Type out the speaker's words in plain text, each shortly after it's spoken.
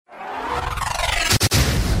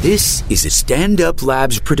This is a Stand Up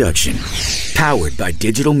Labs production, powered by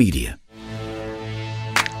digital media.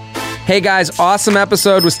 Hey guys, awesome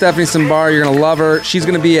episode with Stephanie Simbar. You're going to love her. She's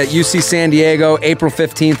going to be at UC San Diego, April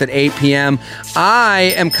 15th at 8 p.m.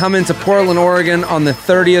 I am coming to Portland, Oregon on the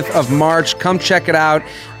 30th of March. Come check it out.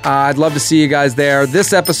 I'd love to see you guys there.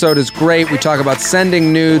 This episode is great. We talk about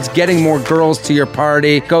sending nudes, getting more girls to your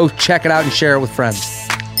party. Go check it out and share it with friends.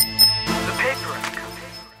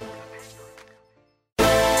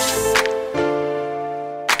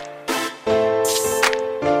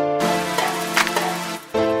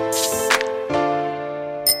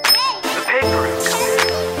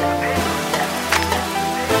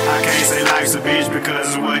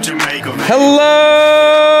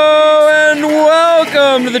 Hello and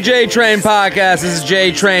welcome to the J Train Podcast. This is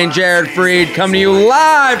J Train, Jared Freed, coming to you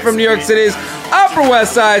live from New York City's Upper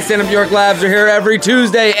West Side. Stand Up New York Labs are here every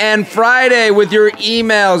Tuesday and Friday with your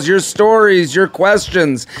emails, your stories, your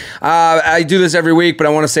questions. I do this every week, but I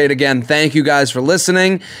want to say it again. Thank you guys for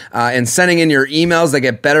listening and sending in your emails. They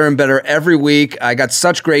get better and better every week. I got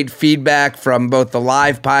such great feedback from both the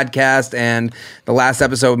live podcast and the last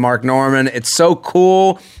episode with Mark Norman. It's so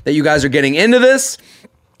cool that you guys are getting into this.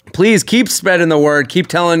 Please keep spreading the word. Keep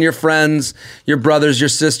telling your friends, your brothers, your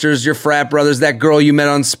sisters, your frat brothers, that girl you met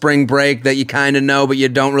on spring break that you kind of know, but you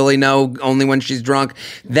don't really know only when she's drunk.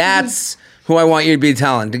 That's who I want you to be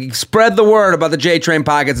telling. To spread the word about the J Train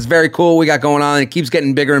Podcast. It's very cool we got going on. It keeps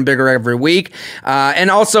getting bigger and bigger every week.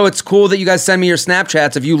 And also, it's cool that you guys send me your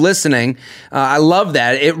Snapchats of you listening. I love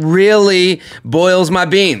that. It really boils my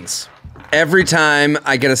beans. Every time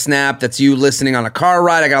I get a snap that's you listening on a car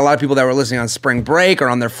ride. I got a lot of people that were listening on spring break or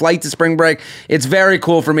on their flight to spring break. It's very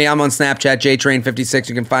cool for me. I'm on Snapchat, JTrain56.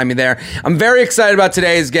 You can find me there. I'm very excited about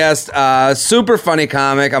today's guest. Super funny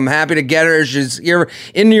comic. I'm happy to get her. She's here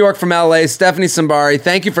in New York from LA. Stephanie Simbari,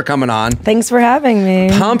 thank you for coming on. Thanks for having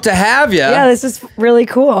me. Pumped to have you. Yeah, this is really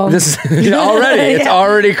cool. This is already. It's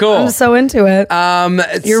already cool. I'm so into it.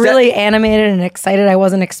 You're really animated and excited. I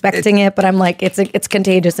wasn't expecting it, but I'm like, it's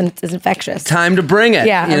contagious and it's infectious. Time to bring it.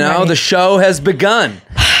 Yeah, you know, ready. The show has begun.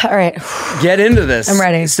 All right. Get into this. I'm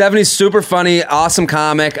ready. Stephanie's super funny, awesome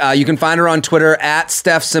comic. You can find her on Twitter at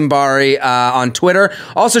Steph Simbari on Twitter.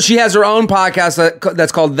 Also, she has her own podcast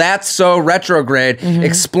that's called That's So Retrograde. Mm-hmm.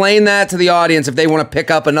 Explain that to the audience if they want to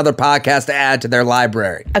pick up another podcast to add to their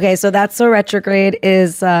library. Okay, so That's So Retrograde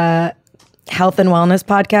is health and wellness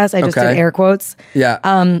podcast. I just did air quotes.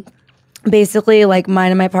 Yeah. Basically, like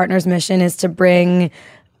mine and my partner's mission is to bring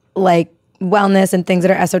like wellness and things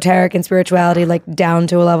that are esoteric and spirituality like down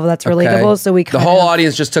to a level that's relatable. So we the whole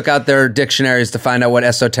audience just took out their dictionaries to find out what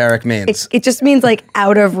esoteric means. It just means like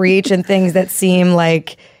out of reach and things that seem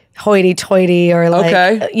like hoity-toity or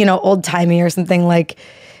like old-timey or something like.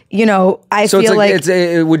 I feel like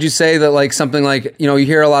it's would you say that like something like, you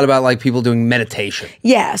hear a lot about like people doing meditation?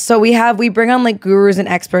 Yeah. So we bring on like gurus and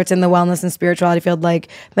experts in the wellness and spirituality field, like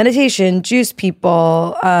meditation, juice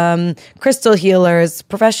people, crystal healers,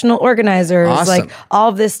 professional organizers, like all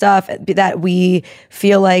of this stuff that we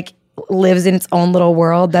feel like lives in its own little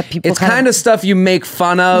world that people. It's kind of stuff you make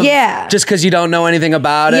fun of, just because you don't know anything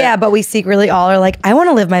about it. Yeah, but we secretly all are like, I want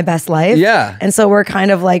to live my best life. Yeah, and so we're kind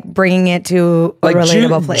of like bringing it to a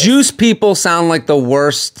relatable place. Juice people sound like the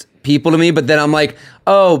worst people to me, but then I'm like,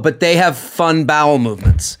 oh, but they have fun bowel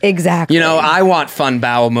movements. Exactly. I want fun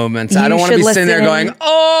bowel movements. I don't want to be sitting there going,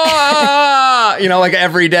 oh, like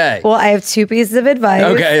every day. Well, I have two pieces of advice.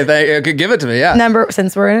 Okay, they could give it to me, yeah.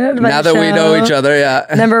 Since we're in an advice now that we know each other, yeah.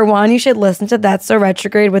 Number one, you should listen to That's So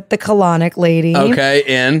Retrograde with the colonic lady. Okay,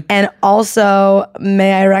 And also,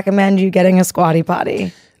 may I recommend you getting a squatty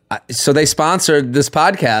potty? So they sponsored this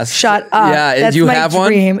podcast. Shut up. Yeah, that's do you my have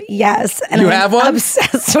dream. one? Yes. And you have one?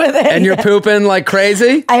 Obsessed with it. And you're pooping like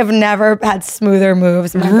crazy? I have never had smoother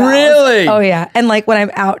moves. Really? Oh yeah. And like when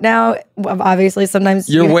I'm out now, obviously sometimes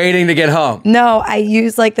you're waiting to get home. No, I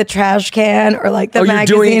use like the trash can or like the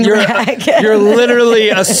magazine rack. You're literally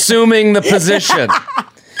assuming the position.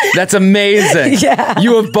 That's amazing. Yeah.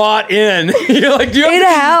 You have bought in. You're like, it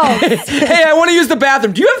helps. Hey, I want to use the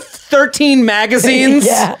bathroom. Do you have 13 magazines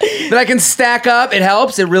that I can stack up? It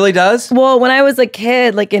helps. It really does. Well, when I was a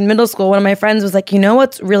kid, like in middle school, one of my friends was like,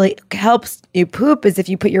 what's really helps you poop is if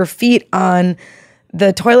you put your feet on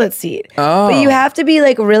the toilet seat. Oh. But you have to be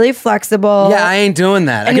like really flexible. Yeah, I ain't doing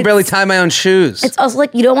that. I can barely tie my own shoes. It's also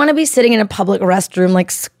like you don't want to be sitting in a public restroom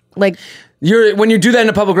like When you do that in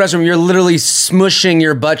a public restroom, you're literally smushing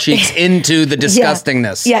your butt cheeks into the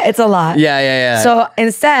disgustingness. Yeah, it's a lot. Yeah. So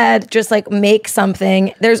instead, just like make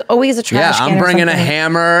something. There's always a trash can. I'm bringing a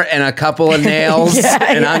hammer and a couple of nails,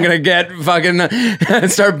 I'm gonna get fucking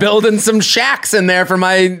start building some shacks in there for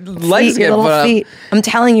my legs to get put up. Feet. I'm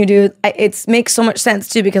telling you, dude, it makes so much sense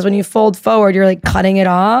too, because when you fold forward, you're like cutting it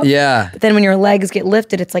off. Yeah. But then when your legs get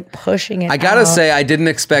lifted, it's like pushing it. I gotta say, I didn't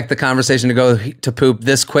expect the conversation to go to poop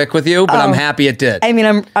this quick with you, but I'm happy it did. I mean,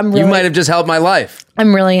 I'm really, you might have just helped my life.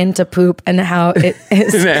 I'm really into poop and how it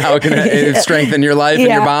is. How it can strengthen your life and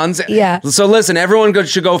your bonds. Yeah. So listen, everyone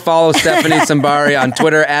should go follow Stephanie Simbari on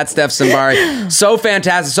Twitter at Steph Simbari. So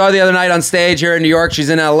fantastic. Saw her the other night on stage here in New York. She's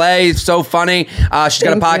in LA. So funny. She's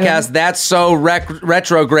got a podcast, That's So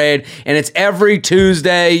Retrograde, and it's every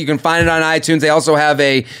Tuesday. You can find it on iTunes. They also have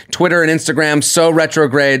a Twitter and Instagram, So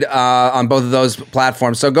Retrograde, on both of those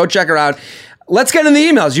platforms. So go check her out. Let's get in the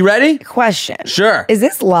emails. You ready? Question. Sure. Is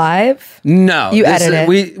this live? No. You edit it.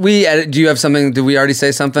 We edit. Do you have something? Did we already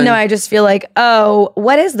say something? No, I just feel like,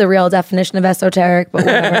 what is the real definition of esoteric? But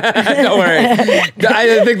whatever. Don't worry.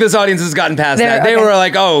 I think this audience has gotten past that. They were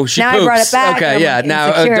like, she now poops. I brought it back. Okay, yeah.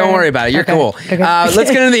 Now, don't worry about it. You're cool. Okay. Let's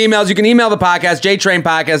get into the emails. You can email the podcast,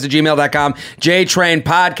 jtrainpodcast@gmail.com,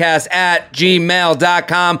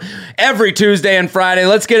 jtrainpodcast@gmail.com, every Tuesday and Friday.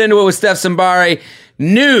 Let's get into it with Steph Simbari.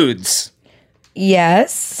 Nudes.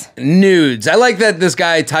 Yes. Nudes. I like that this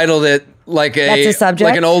guy titled it like a subject?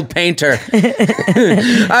 like an old painter.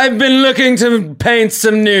 I've been looking to paint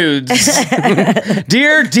some nudes.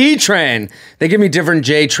 Dear D Train. They give me different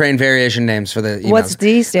J Train variation names for the emails. What's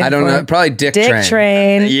D stand for? I don't know. Probably Dick Train. Dick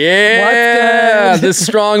Train. Yeah. What's good? This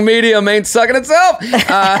strong medium ain't sucking itself.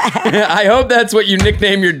 I hope that's what you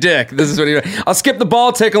nickname your dick. This is what I'll skip the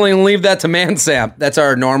ball tickling and leave that to Man Sam. That's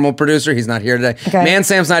our normal producer. He's not here today. Okay. Man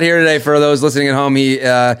Sam's not here today. For those listening at home, he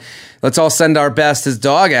let's all send our best. His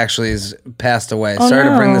dog actually has passed away. Sorry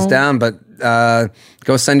to bring this down, but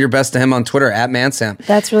go send your best to him on Twitter at Mansam.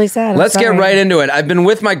 That's really sad. Let's get right into it. I've been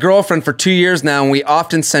with my girlfriend for 2 years now, and we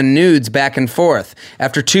often send nudes back and forth.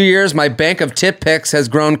 After 2 years, my bank of tip pics has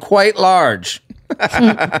grown quite large.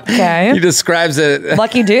 Okay. He describes it.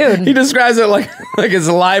 Lucky dude. He describes it like his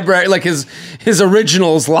library, like his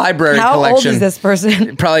originals library collection. How old is this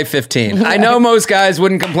person? Probably 15. I know most guys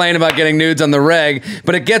wouldn't complain about getting nudes on the reg,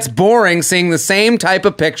 but it gets boring seeing the same type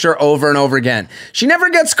of picture over and over again. She never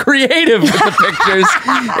gets creative with the pictures.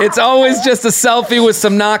 It's always just a selfie with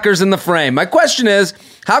some knockers in the frame. My question is,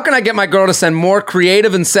 how can I get my girl to get more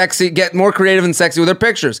creative and sexy with her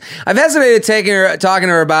pictures? I've hesitated talking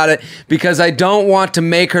to her about it because I don't want to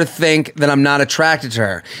make her think that I'm not attracted to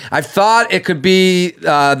her. I've thought it could be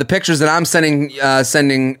the pictures that I'm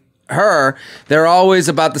sending her. They're always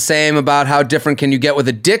about the same, about how different can you get with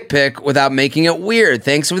a dick pic without making it weird.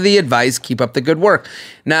 Thanks for the advice. Keep up the good work.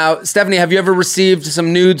 Now, Stephanie, have you ever received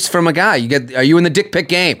some nudes from a guy? Are you in the dick pic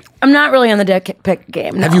game? I'm not really on the dick pic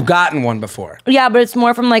game. No. Have you gotten one before? Yeah, but it's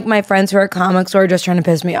more from like my friends who are comics who are just trying to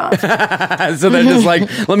piss me off. So they're just like,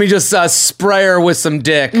 let me just spray her with some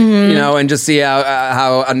dick, and just see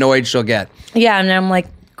how annoyed she'll get. Yeah, and I'm like,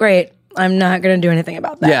 great. I'm not going to do anything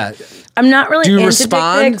about that. Yeah. I'm not really Do you into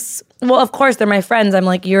respond? dick pics. Well, of course, they're my friends. I'm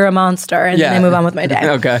like, you're a monster. And then I move on with my day.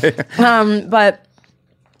 Okay. But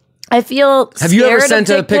I feel Have you ever sent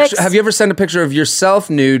a picture? Pics. Have you ever sent a picture of yourself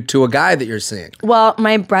nude to a guy that you're seeing? Well,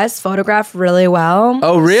 my breasts photograph really well.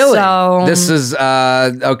 Oh, really? So this is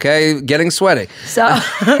okay. Getting sweaty. So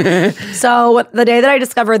the day that I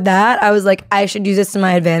discovered that, I was like, I should use this to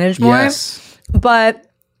my advantage more. Yes. But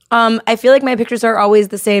I feel like my pictures are always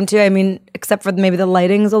the same too. I mean, except for maybe the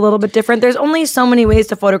lighting's a little bit different. There's only so many ways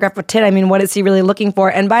to photograph a tit. I mean, what is he really looking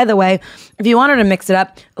for? And by the way, if you wanted to mix it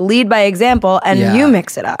up, lead by example, and you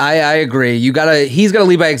mix it up. I agree. He's gotta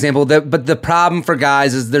lead by example. But the problem for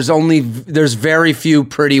guys is there's very few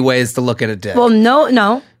pretty ways to look at a dick. Well,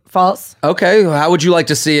 no. False. Okay, how would you like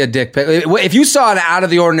to see a dick pic? If you saw an out of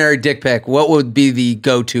the ordinary dick pic, what would be the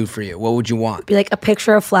go-to for you? What would you want? Be like a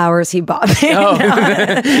picture of flowers he bought me. Oh.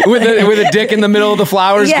 with a dick in the middle of the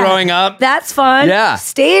flowers growing up. That's fun. Yeah.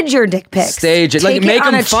 Stage your dick pics. Stage it. Take Make it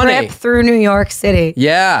on them a funny. trip through New York City.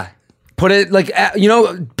 Yeah. Put it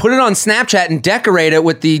put it on Snapchat and decorate it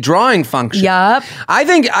with the drawing function. Yup. I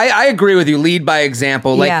think I agree with you. Lead by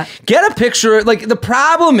example. Get a picture. Like, the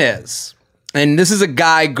problem is, and this is a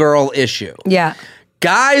guy-girl issue. Yeah.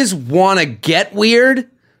 Guys want to get weird,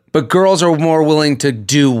 but girls are more willing to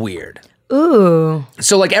do weird. Ooh.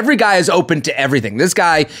 So like every guy is open to everything. This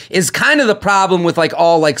guy is kind of the problem with like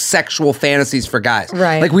all like sexual fantasies for guys.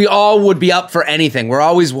 Right. Like we all would be up for anything. We're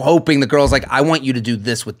always hoping the girl's like, I want you to do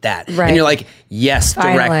this with that. Right. And you're like, yes,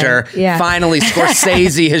 Finally. director. Yeah. Finally,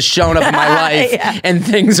 Scorsese has shown up in my life and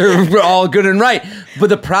things are all good and right. But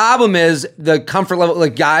the problem is the comfort level,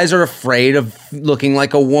 like guys are afraid of looking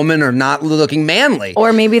like a woman or not looking manly.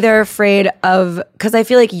 Or maybe they're afraid of, because I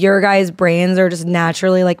feel like your guys' brains are just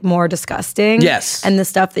naturally like more disgusting. Yes. And the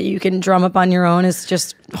stuff that you can drum up on your own is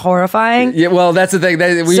just horrifying. Yeah, well, that's the thing.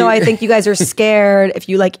 So I think you guys are scared. If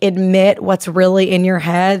you like admit what's really in your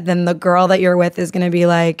head, then the girl that you're with is going to be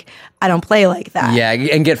like, I don't play like that. Yeah,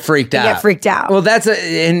 and get freaked out. Get freaked out. Well,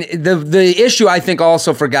 and the issue I think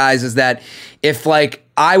also for guys is that if like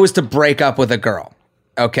I was to break up with a girl,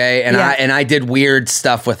 okay, and I did weird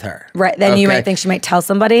stuff with her, right? Then you might think she might tell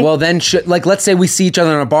somebody. Well, then like let's say we see each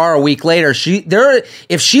other in a bar a week later.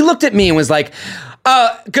 If she looked at me and was like,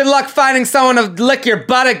 good luck finding someone to lick your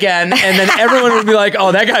butt again. And then everyone would be like,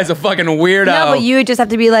 oh, that guy's a fucking weirdo. No, but you just have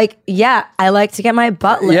to be like, yeah, I like to get my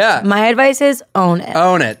butt licked. Yeah. My advice is own it.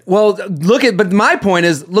 Own it. Well, but my point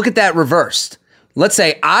is, look at that reversed. Let's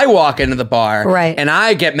say I walk into the bar right. and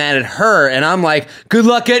I get mad at her and I'm like, good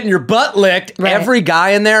luck getting your butt licked. Right. Every guy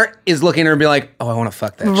in there is looking at her and be like, oh, I want to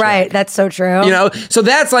fuck that Right. chick. That's so true. You know? So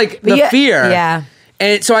that's like the fear. Yeah.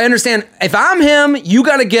 And so I understand if I'm him, you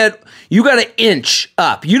got to inch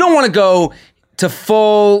up. You don't want to go to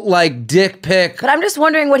full like dick pic. But I'm just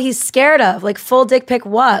wondering what he's scared of. Like full dick pic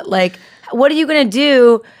what? Like what are you going to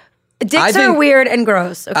do? Dicks are weird and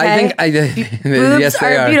gross, okay? Boobs yes,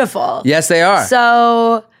 they are beautiful. Yes, they are.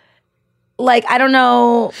 So, like, I don't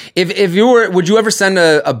know. If you were, would you ever send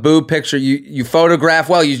a boob picture? You photograph.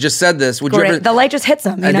 Well, you just said this. Would you ever? The light just hits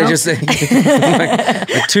them. You know? They just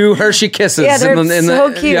like 2 Hershey kisses. Yeah, they're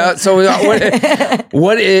so cute. Yeah, so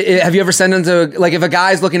what have you ever sent them to? Like, if a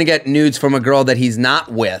guy's looking to get nudes from a girl that he's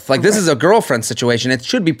not with, like this is a girlfriend situation. It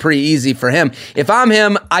should be pretty easy for him. If I'm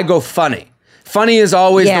him, I go funny. Funny is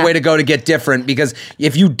always the way to go to get different because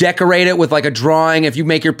if you decorate it with like a drawing, if you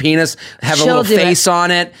make your penis have a little face on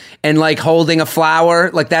it and like holding a flower,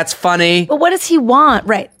 like that's funny. But what does he want?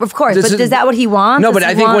 Right, of course. But is that what he wants? No, but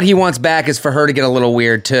I think what he wants back is for her to get a little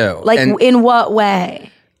weird too. Like in what way?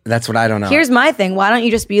 That's what I don't know. Here's my thing. Why don't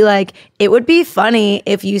you just be like, it would be funny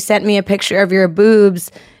if you sent me a picture of your boobs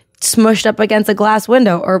smushed up against a glass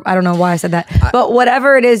window, or I don't know why I said that, but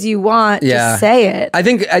whatever it is you want, just say it. I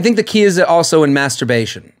think the key is also in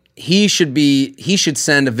masturbation. He should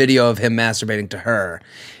send a video of him masturbating to her,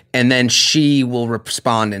 and then she will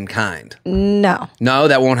respond in kind. No,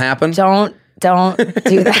 that won't happen. Don't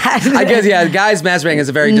do that. I guess, guys masturbating is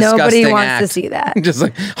a very disgusting Nobody wants act. to see that. Just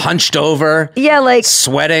like hunched over. Yeah, like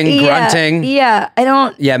sweating, grunting. Yeah, I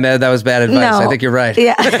don't. Yeah, man, that was bad advice. No. I think you're right.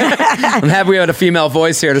 Yeah. I'm happy we had a female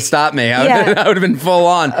voice here to stop me. I would have been full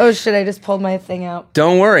on. Oh shit, I just pulled my thing out.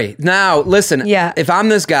 Don't worry. Now, listen. Yeah. If I'm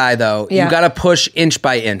this guy, though, you got to push inch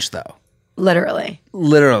by inch, though. Literally.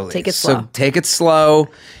 Take it slow. So take it slow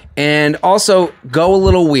and also go a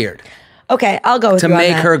little weird. Okay, I'll go with to you on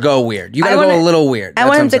make that. her go weird. You gotta go a little weird. I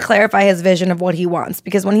want him to clarify his vision of what he wants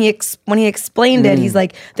because when he explained it, he's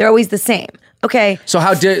like, they're always the same. Okay. So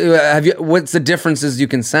what's the differences you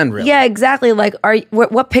can send really? Yeah, exactly. Like,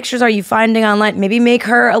 what pictures are you finding online? Maybe make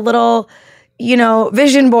her a little,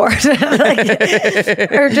 vision board,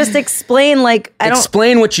 or just explain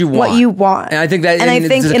explain what you want. What you want. And I think that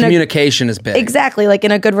the communication is big. Exactly. Like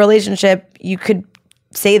in a good relationship, you could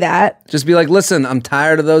say that. Just be like, listen, I'm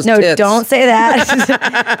tired of those tits. No, don't say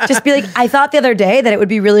that. Just be like, I thought the other day that it would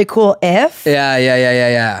be really cool if.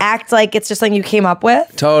 Yeah. Act like it's just something you came up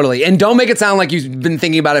with. Totally. And don't make it sound like you've been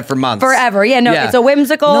thinking about it for months. Forever. Yeah, no, it's a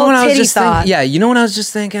whimsical titty thought. You know what I was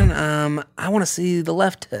just thinking? I want to see the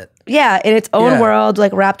left tit. Yeah, in its own world,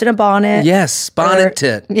 like wrapped in a bonnet. Yes, bonnet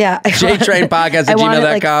tit. Yeah. JTrainPodcast at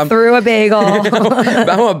gmail.com. Through a bagel.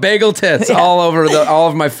 I want bagel tits all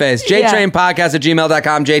over my face. JTrainPodcast at gmail.com.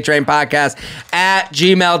 JTrainPodcast at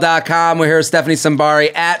gmail.com. We're here with Stephanie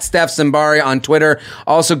Simbari at Steph Simbari on Twitter.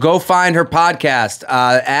 Also, go find her podcast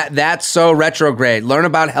at That's So Retrograde. Learn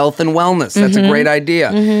about health and wellness. That's a great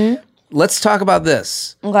idea. Mm-hmm. Let's talk about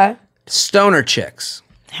this. Okay. Stoner chicks.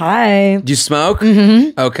 Hi. Do you smoke?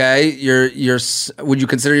 Mm-hmm. Okay. Would you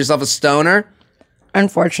consider yourself a stoner?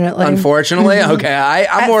 Unfortunately. Mm-hmm. Okay. I'm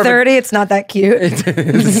at more 30, it's not that cute.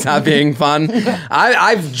 It's not being fun.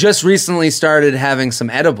 I've just recently started having some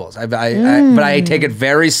edibles. But I take it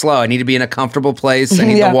very slow. I need to be in a comfortable place. I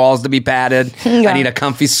need the walls to be padded. I need a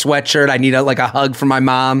comfy sweatshirt. I need a hug from my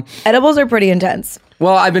mom. Edibles are pretty intense.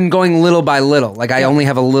 Well, I've been going little by little. Like I only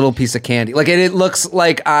have a little piece of candy. Like it looks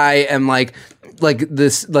like I am like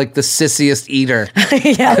this like the sissiest eater.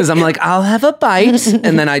 Yeah. Because I'm like, I'll have a bite,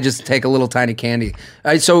 and then I just take a little tiny candy.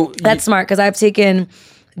 So that's smart, because I've taken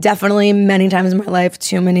definitely many times in my life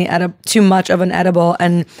too much of an edible.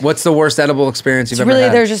 And what's the worst edible experience you've ever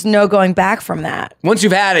had? There's just no going back from that. Once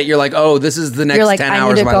you've had it, you're like, oh, this is the next 10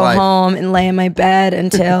 hours of my life. I need to go home and lay in my bed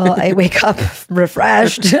until I wake up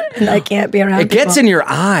refreshed and I can't be around It people. gets in your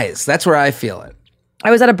eyes. That's where I feel it. I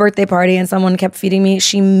was at a birthday party and someone kept feeding me.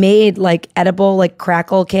 She made like edible, like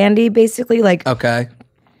crackle candy, basically. Like, okay.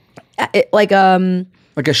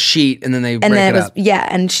 Like a sheet, and then they break it up. Yeah,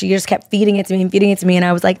 and she just kept feeding it to me, and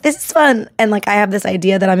I was like, this is fun. And like, I have this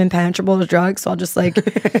idea that I'm impenetrable to drugs, so I'll just like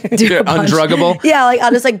do a bunch. Undruggable? Yeah, like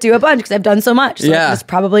I'll just like do a bunch because I've done so much. So I can just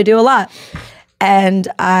probably do a lot. And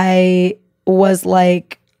I was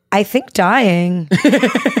like, I think dying.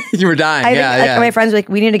 You were dying, yeah. My friends were like,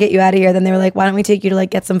 we need to get you out of here. Then they were like, why don't we take you to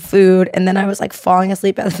like get some food? And then I was like falling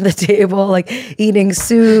asleep at the table, like eating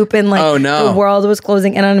soup, and like the world was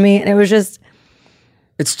closing in on me. And it was just...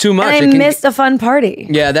 It's too much. And I missed a fun party.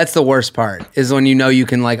 Yeah, that's the worst part, is when you know you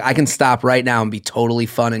can like, I can stop right now and be totally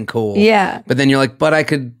fun and cool. Yeah. But then you're like, but I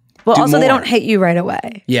could Well, do also more. they don't hit you right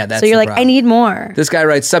away. Yeah, that's so you're the like, problem. I need more. This guy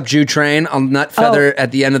writes, "Sup, Jew train. I'll nut feather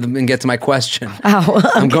at the end of and get to my question. Oh, okay.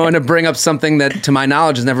 I'm going to bring up something that, to my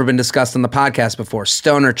knowledge, has never been discussed on the podcast before.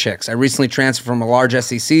 Stoner chicks. I recently transferred from a large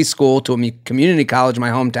SEC school to a community college in my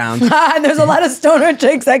hometown. And there's a lot of stoner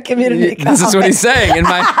chicks at community college. This is what he's saying.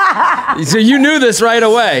 So you knew this right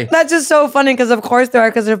away. That's just so funny, because of course they are,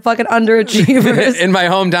 because they're fucking underachievers. In my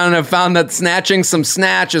hometown, I've found that snatching some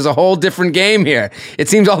snatch is a whole different game here. It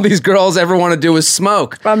seems all these girls ever want to do is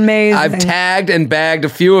smoke. Amazing. I've tagged and bagged a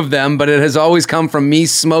few of them, but it has always come from me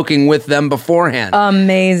smoking with them beforehand.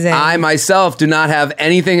 Amazing. I myself do not have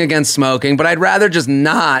anything against smoking, but I'd rather just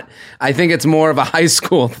not. I think it's more of a high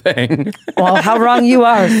school thing. Well, how wrong you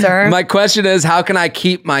are, sir. My question is, how can I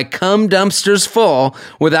keep my cum dumpsters full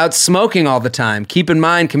without smoking all the time? Keep in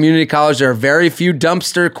mind, community college, there are very few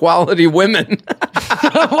dumpster quality women.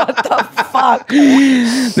 What the fuck?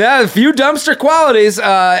 Yeah, a few dumpster qualities,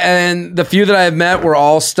 and the few that I've met were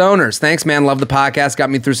all stoners. Thanks, man. Love the podcast. Got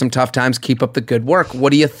me through some tough times. Keep up the good work.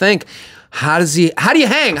 What do you think? How do you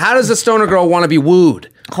hang? How does a stoner girl want to be wooed?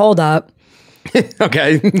 Hold up.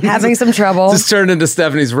 Okay. Having some trouble. This turned into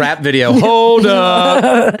Stephanie's rap video. Hold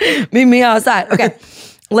up. Meet me outside. Okay.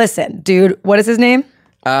 Listen, dude, what is his name?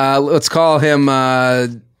 Let's call him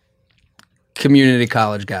community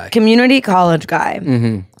college guy. Community college guy.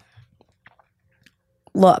 Mm-hmm.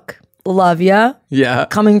 Look, love ya. Yeah.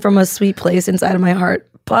 Coming from a sweet place inside of my heart.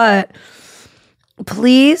 But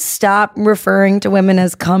please stop referring to women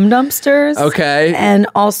as cum dumpsters. Okay. And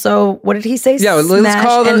also, what did he say? Yeah,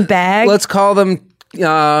 Smash and bag. Let's call them. We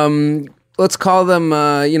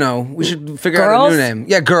should figure out a new name.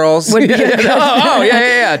 Yeah, girls. Would be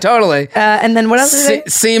yeah, totally. And then what else? Is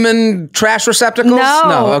it? Semen trash receptacles?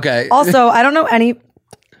 No, okay. Also, I don't know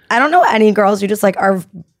any girls who just like are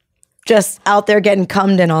just out there getting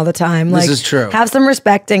cummed in all the time. Like, this is true. Have some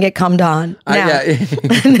respect and get cummed on. Now.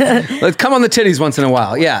 Let's come on the titties once in a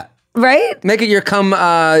while. Yeah. Right? Make it your cum.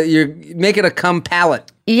 Make it a cum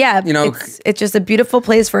palette. Yeah, it's just a beautiful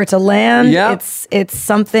place for it to land. Yeah, it's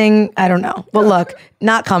something, I don't know. But look,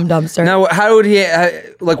 not cum dumpster. Now, how would he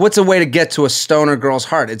what's a way to get to a stoner girl's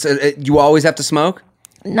heart? You always have to smoke?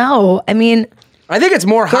 No, I mean, I think it's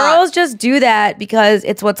more hot. Girls just do that because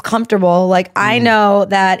it's what's comfortable. Like, I know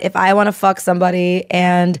that if I want to fuck somebody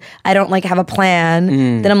and I don't like have a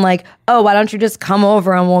plan, then I'm like, oh, why don't you just come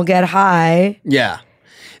over and we'll get high? Yeah.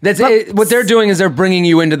 What they're doing is they're bringing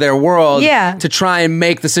you into their world to try and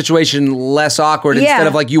make the situation less awkward instead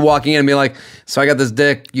of like you walking in and being like, so I got this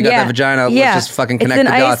dick, you got that vagina, let's just fucking connect the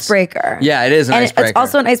dots. It's an icebreaker. Yeah, it is an icebreaker. It's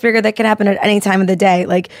also an icebreaker that can happen at any time of the day.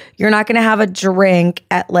 Like, you're not going to have a drink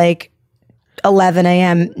at like 11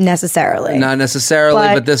 a.m. necessarily. Not necessarily,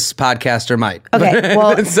 but this podcaster might. Okay,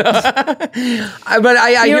 well. But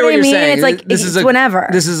I hear what you're saying. It's like, this is whenever.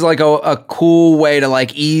 This is like a cool way to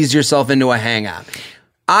like ease yourself into a hangout.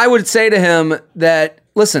 I would say to him that,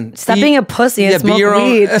 listen, stop being a pussy and smoke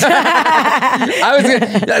weed.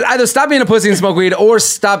 Either stop being a pussy and smoke weed, or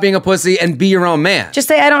stop being a pussy and be your own man. Just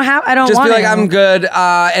say I don't Just want be like, I'm good,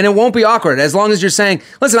 and it won't be awkward as long as you're saying,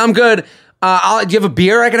 listen, I'm good. Do you have a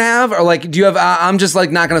beer I can have, or like, do you have? I'm just like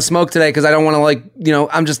not going to smoke today because I don't want to like,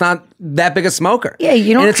 I'm just not that big a smoker. Yeah,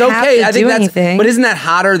 you don't. And it's have okay. To I think do anything. But isn't that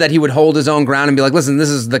hotter that he would hold his own ground and be like, listen, this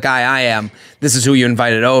is the guy I am. this is who you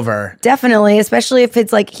invited over. Definitely, especially if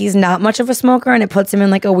it's like he's not much of a smoker and it puts him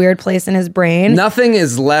in like a weird place in his brain. Nothing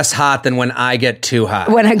is less hot than when I get too hot.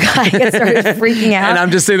 When a guy gets started freaking out. And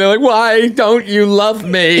I'm just sitting there like, why don't you love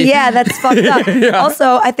me? Yeah, that's fucked up. Yeah.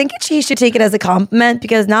 Also, I think he should take it as a compliment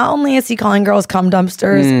because not only is he calling girls cum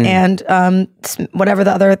dumpsters and whatever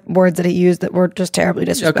the other words that he used that were just terribly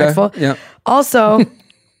disrespectful. Okay. Yeah. Also,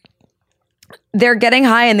 they're getting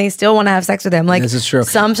high and they still want to have sex with him. Like, this is true.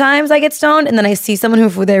 Sometimes I get stoned and then I see someone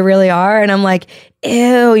who they really are and I'm like,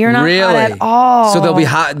 ew, you're not hot at all. So they'll be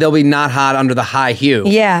hot. They'll be not hot under the high hue.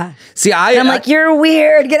 Yeah. See, I'm like, you're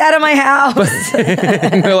weird. Get out of my house.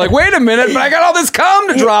 And they're like, wait a minute, but I got all this cum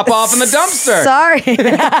to drop off in the dumpster. Sorry.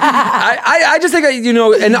 I just think,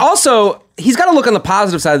 and also he's got to look on the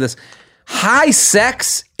positive side of this. High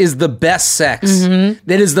sex is the best sex. Mm-hmm.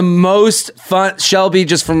 That is the most fun. Shelby,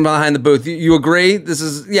 just from behind the booth, you agree? This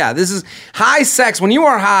is high sex. When you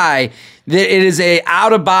are high, it is a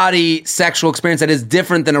out of body sexual experience that is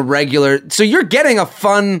different than a regular. So you're getting a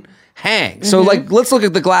fun hang. So let's look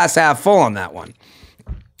at the glass half full on that one.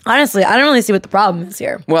 Honestly, I don't really see what the problem is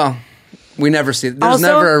here. Well, we never see. There's also,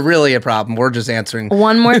 never really a problem. We're just answering.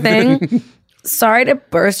 One more thing. Sorry to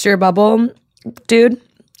burst your bubble, dude.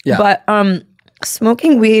 Yeah. But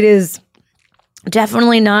smoking weed is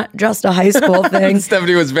definitely not just a high school thing.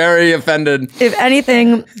 Stephanie was very offended. If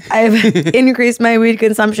anything, I've increased my weed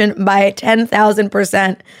consumption by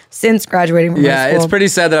 10,000% since graduating from high school. Yeah, it's pretty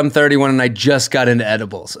sad that I'm 31 and I just got into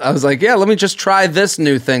edibles. I was like, let me just try this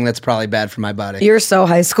new thing that's probably bad for my body. You're so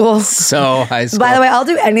high school. So high school. By the way, I'll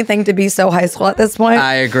do anything to be so high school at this point.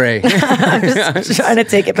 I agree. I'm just trying to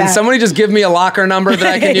take it back. Can somebody just give me a locker number that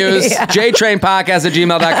I can use? Yeah.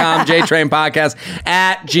 jtrainpodcast@gmail.com,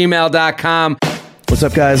 jtrainpodcast@gmail.com. What's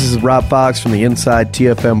up, guys? This is Rob Fox from the Inside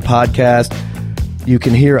TFM podcast. You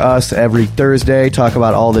can hear us every Thursday talk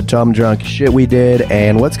about all the dumb drunk shit we did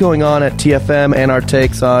and what's going on at TFM and our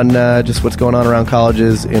takes on just what's going on around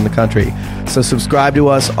colleges in the country. So subscribe to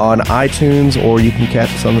us on iTunes or you can catch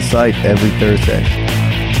us on the site every Thursday.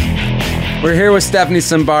 We're here with Stephanie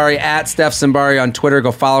Simbari at Steph Simbari on Twitter.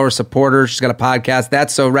 Go follow her, support her. She's got a podcast.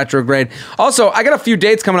 That's So Retrograde. Also, I got a few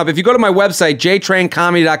dates coming up. If you go to my website,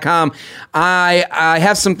 jtraincomedy.com, I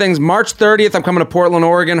have some things. March 30th, I'm coming to Portland,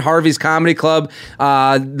 Oregon, Harvey's Comedy Club.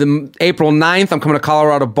 The April 9th, I'm coming to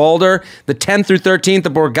Colorado Boulder. The 10th through 13th, the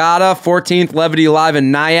Borgata. 14th, Levity Live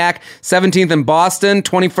in Nyack. 17th in Boston.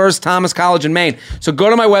 21st, Thomas College in Maine. So go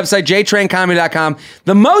to my website, jtraincomedy.com.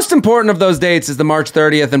 The most important of those dates is the March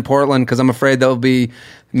 30th in Portland, because I'm afraid there'll be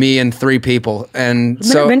me and 3 people. And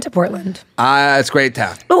I've never been to Portland. It's a great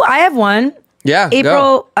town. Oh, I have one. Yeah,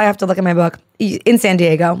 April, go. I have to look at my book. In San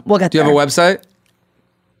Diego. We'll get there. Do you have a website?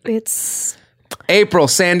 It's April,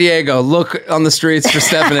 San Diego. Look on the streets for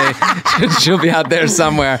Stephanie. She'll be out there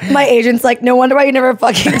somewhere. My agent's like, no wonder why you never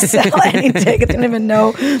fucking sell any tickets. I don't even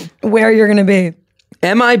know where you're going to be.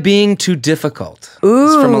 Am I being too difficult? Ooh.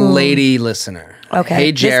 It's from a lady listener. Okay.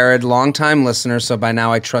 Hey, Jared, longtime listener, so by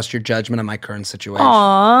now I trust your judgment on my current situation.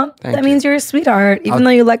 Aw, that means you're a sweetheart, even though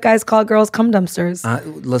you let guys call girls cum dumpsters.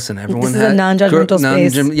 Listen, everyone. This is a non-judgmental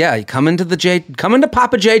space. Yeah, come into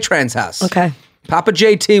Papa J Train's house. Okay. Papa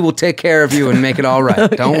JT will take care of you and make it all right.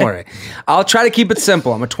 Okay. Don't worry. I'll try to keep it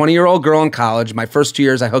simple. I'm a 20-year-old girl in college. My first 2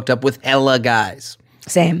 years, I hooked up with hella guys.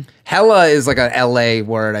 Same. Hella is like a LA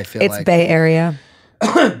word, I feel like. It's Bay Area.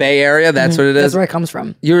 Bay Area, that's what it is? That's where it comes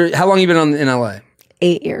from. How long have you been in LA?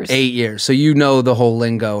 8 years. 8 years. So you know the whole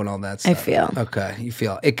lingo and all that stuff. I feel. Okay, you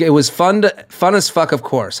feel. It was fun as fuck, of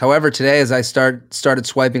course. However, today as I started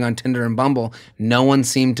swiping on Tinder and Bumble, no one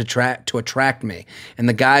seemed to attract me. And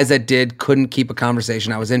the guys that did couldn't keep a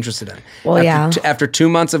conversation I was interested in. Well, After 2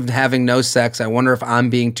 months of having no sex, I wonder if I'm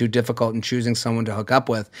being too difficult in choosing someone to hook up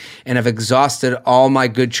with and have exhausted all my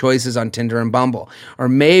good choices on Tinder and Bumble. Or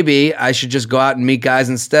maybe I should just go out and meet guys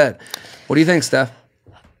instead. What do you think, Steph?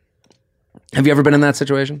 Have you ever been in that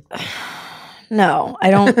situation? No,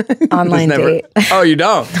 I don't online date. Oh, you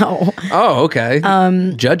don't? No. Oh, okay.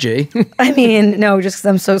 Judgy. I mean, no, just because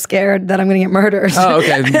I'm so scared that I'm going to get murdered. Oh,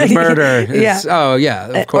 okay. Murder. Yeah. Oh, yeah,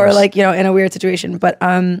 of course. Or like, in a weird situation. But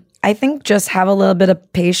I think just have a little bit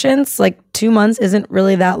of patience. Like 2 months isn't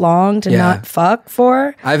really that long to not fuck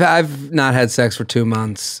for. I've not had sex for 2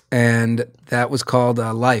 months, and that was called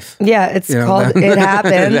life. Yeah, it's called It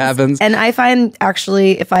Happens. It happens. And I find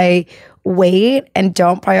actually if I wait and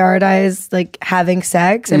don't prioritize like having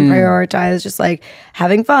sex and prioritize just like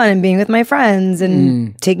having fun and being with my friends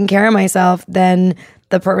and taking care of myself, then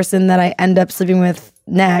the person that I end up sleeping with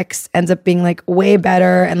next ends up being like way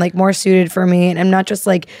better and like more suited for me. And I'm not just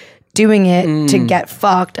like doing it to get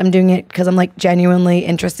fucked. I'm doing it because I'm like genuinely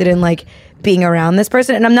interested in like being around this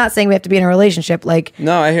person. And I'm not saying we have to be in a relationship. Like,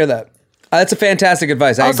 no, I hear that. That's a fantastic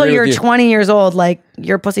advice. Also, I agree you're with you. 20 years old. Like,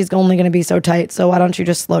 your pussy's only going to be so tight. So why don't you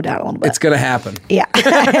just slow down a little bit? It's going to happen. Yeah.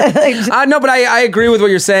 No, but I agree with what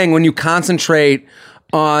you're saying. When you concentrate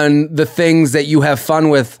on the things that you have fun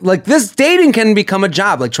with, like this dating can become a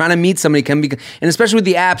job. Like trying to meet somebody can be, and especially with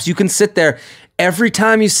the apps, you can sit there. Every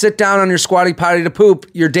time you sit down on your squatty potty to poop,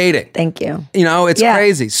 you're dating. Thank you. You know, it's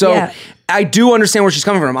crazy. So I do understand where she's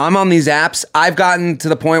coming from. I'm on these apps. I've gotten to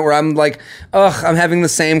the point where I'm like, ugh, I'm having the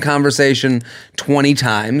same conversation 20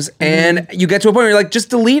 times. And you get to a point where you're like, just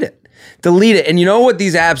delete it. Delete it. And you know what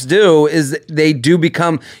these apps do is they do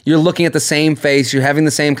become, you're looking at the same face, you're having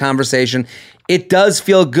the same conversation. It does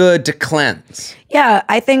feel good to cleanse. Yeah,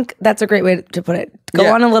 I think that's a great way to put it.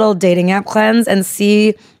 Go on a little dating app cleanse and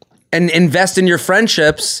see. And invest in your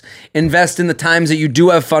friendships, invest in the times that you do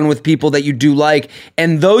have fun with people that you do like,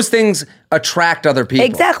 and those things attract other people.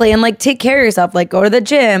 Exactly, and like take care of yourself, like go to the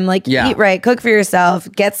gym, like eat right, cook for yourself,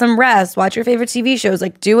 get some rest, watch your favorite TV shows,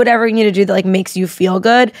 like do whatever you need to do that like makes you feel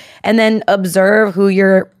good, and then observe who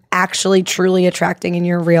you're actually truly attracting in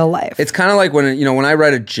your real life. It's kind of like when I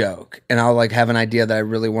write a joke and I'll like have an idea that I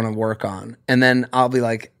really want to work on, and then I'll be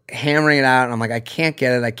like hammering it out and I'm like, I can't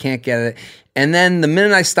get it. And then the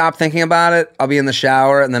minute I stop thinking about it, I'll be in the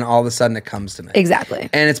shower and then all of a sudden it comes to me. Exactly.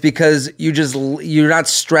 And it's because you're not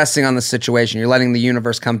stressing on the situation. You're letting the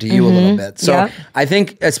universe come to you a little bit. So I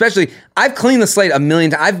think especially, I've cleaned the slate a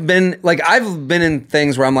million times. I've been in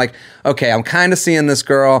things where I'm like, okay, I'm kind of seeing this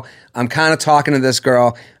girl. I'm kind of talking to this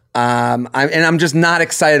girl. I'm just not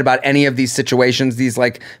excited about any of these situations, these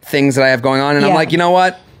like things that I have going on. And I'm like, you know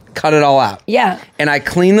what? Cut it all out. Yeah. And I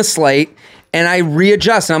clean the slate and I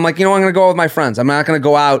readjust. And I'm like, I'm going to go out with my friends. I'm not going to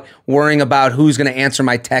go out worrying about who's going to answer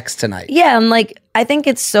my text tonight. Yeah. And like, I think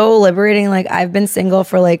it's so liberating. Like, I've been single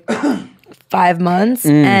for like 5 months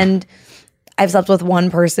and I've slept with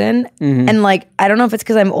one person. And like, I don't know if it's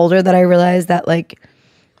because I'm older that I realize that like,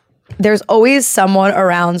 there's always someone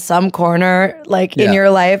around some corner, like in your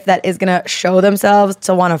life, that is gonna show themselves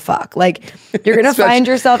to want to fuck. Like you're gonna find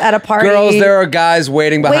yourself at a party. Girls, there are guys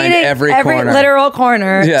waiting behind every corner, literal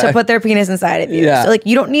corner, to put their penis inside of you. So like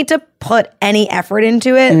you don't need to put any effort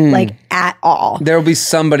into it, like at all. There will be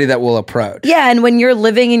somebody that will approach. Yeah, and when you're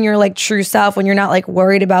living in your like true self, when you're not like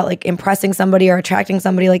worried about like impressing somebody or attracting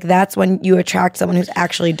somebody, like that's when you attract someone who's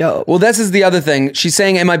actually dope. Well, this is the other thing. She's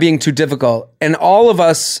saying, "Am I being too difficult?" And all of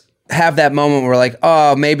us have that moment where we're like,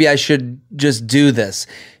 oh, maybe I should just do this.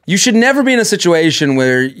 You should never be in a situation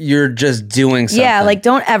where you're just doing something. Yeah, like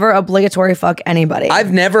don't ever obligatory fuck anybody.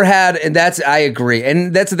 I've never had, and I agree.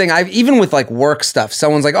 And that's the thing, even with like work stuff,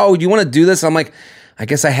 someone's like, oh, do you want to do this? I'm like, I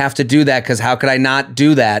guess I have to do that because how could I not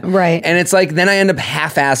do that? Right. And it's like, then I end up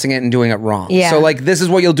half-assing it and doing it wrong. Yeah. So like, this is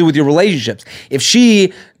what you'll do with your relationships. If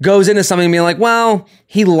she goes into something and being like, well,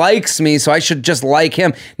 he likes me, so I should just like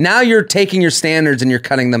him. Now you're taking your standards and you're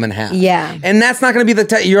cutting them in half. Yeah. And that's not going to be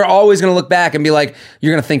you're always going to look back and be like,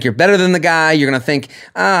 you're going to think you're better than the guy. You're going to think,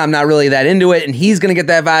 I'm not really that into it. And he's going to get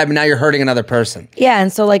that vibe and now you're hurting another person. Yeah.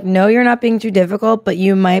 And so like, no, you're not being too difficult, but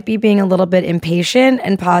you might be being a little bit impatient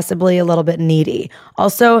and possibly a little bit needy.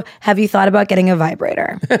 Also, have you thought about getting a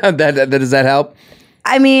vibrator? Does that help?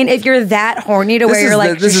 I mean, if you're that horny to where you're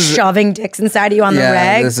like shoving dicks inside of you on the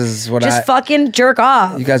reg, this is what just fucking jerk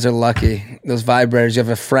off. You guys are lucky. Those vibrators, you have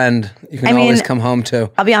a friend you can always come home to.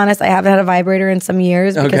 I'll be honest, I haven't had a vibrator in some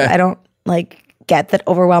years because I don't like get that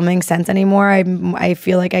overwhelming sense anymore. I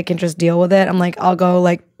feel like I can just deal with it. I'm like, I'll go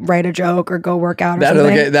like write a joke or go work out or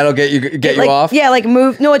something. That'll get you off? Yeah, like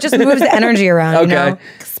move. No, it just moves the energy around, you know?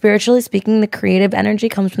 Spiritually speaking, the creative energy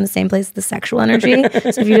comes from the same place as the sexual energy.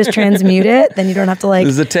 So if you just transmute it, then you don't have to like...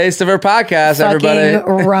 This is a taste of her podcast, everybody.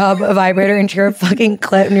 Rub a vibrator into your fucking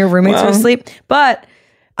clit and your roommates are asleep. But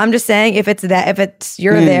I'm just saying, if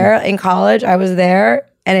you're there in college, I was there,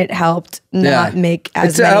 and it helped not make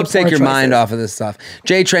as many It helps take your choices. mind off of this stuff.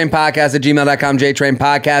 JTrainPodcast@gmail.com,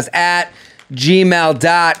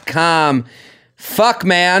 JTrainPodcast@gmail.com. Fuck,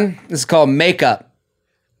 man. This is called makeup.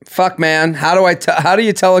 Fuck, man. How do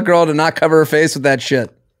you tell a girl to not cover her face with that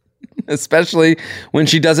shit? Especially when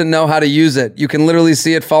she doesn't know how to use it. You can literally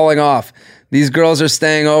see it falling off. These girls are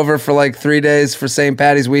staying over for like 3 days for St.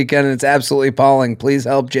 Patty's weekend, and it's absolutely appalling. Please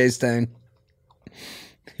help Jay Stain.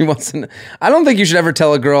 He wants to. I don't think you should ever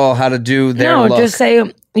tell a girl how to do their look. No, just say,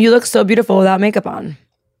 you look so beautiful without makeup on.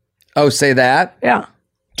 Oh, say that? Yeah.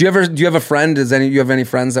 Do you have a friend? You have any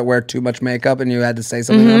friends that wear too much makeup and you had to say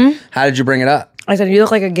something to them? How did you bring it up? I said, you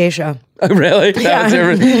look like a geisha. Really? Yeah.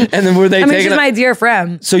 And then were they taking she's my dear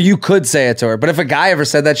friend. So you could say it to her, but if a guy ever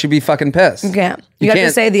said that, she'd be fucking pissed. You can't. You have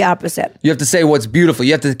to say the opposite. You have to say what's beautiful.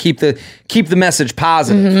 You have to keep the message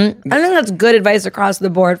positive. I think that's good advice across the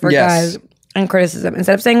board for guys and criticism.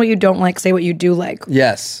 Instead of saying what you don't like, say what you do like.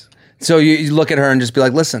 Yes. So you look at her and just be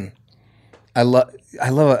like, listen, I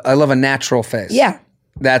love a natural face. Yeah.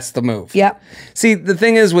 That's the move. Yeah. See, the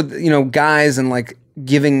thing is with, guys and like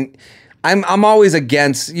giving, I'm always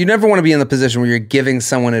against, you never want to be in the position where you're giving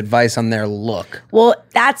someone advice on their look. Well,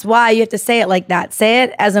 that's why you have to say it like that. Say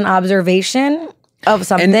it as an observation of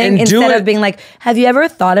something and instead of being like, have you ever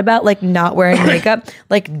thought about like not wearing makeup?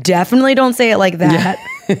 Like definitely don't say it like that.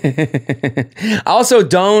 Yeah. Also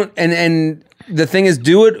don't, and the thing is,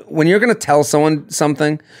 do it when you're going to tell someone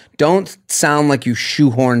something, don't sound like you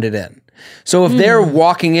shoehorned it in. So if they're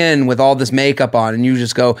walking in with all this makeup on and you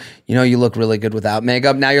just go, you look really good without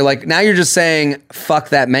makeup. Now you're just saying, fuck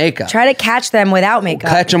that makeup. Try to catch them without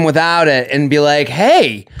makeup. Catch them without it and be like,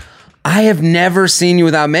 hey, I have never seen you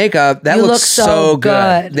without makeup. That looks so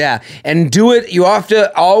good. Yeah. And do it. You have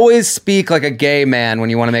to always speak like a gay man when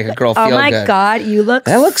you want to make a girl feel good. Oh my God, you look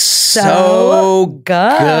that looks so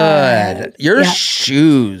good. Your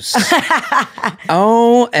shoes.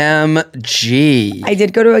 OMG. I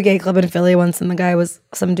did go to a gay club in Philly once and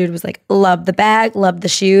some dude was like, love the bag, love the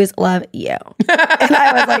shoes, love you. And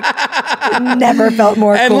I was like, never felt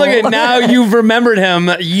more cool. And look at now you've remembered him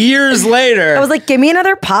years later. I was like, give me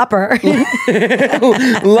another popper. I'm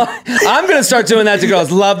going to start doing that to girls.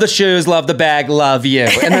 Love the shoes, love the bag, love you.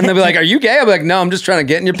 And then they'll be like, are you gay? I'll be like, no, I'm just trying to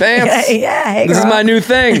get in your pants. Yeah, hey, this girl. is my new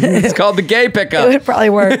thing. It's called the gay pickup. It would probably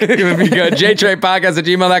work. It would be good.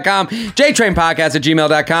 JTrainPodcast@gmail.com.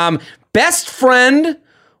 JTrainPodcast@gmail.com. Best friend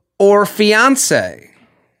or fiance?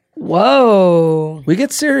 Whoa. We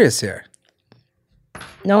get serious here.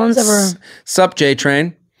 No one's ever... Sup,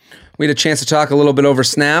 J-Train? We had a chance to talk a little bit over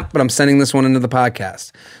Snap, but I'm sending this one into the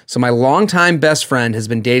podcast. So my longtime best friend has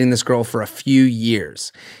been dating this girl for a few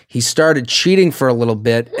years. He started cheating for a little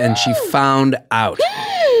bit, and she found out. Do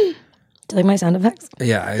you like my sound effects?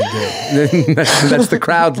 Yeah, I do. That's the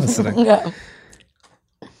crowd listening. Yeah.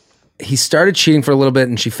 He started cheating for a little bit,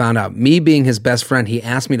 and she found out. Me being his best friend, he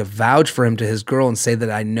asked me to vouch for him to his girl and say that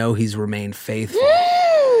I know he's remained faithful.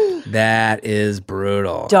 That is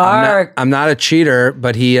brutal. Dark. I'm not a cheater,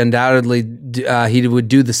 but he undoubtedly he would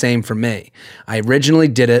do the same for me. I originally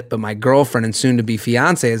did it, but my girlfriend and soon-to-be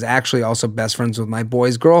fiance is actually also best friends with my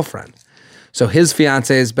boy's girlfriend. So his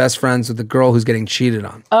fiance is best friends with the girl who's getting cheated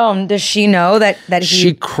on. Oh, does she know that he...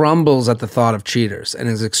 She crumbles at the thought of cheaters and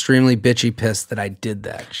is extremely bitchy pissed that I did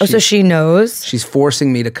that. so she knows? She's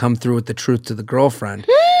forcing me to come through with the truth to the girlfriend.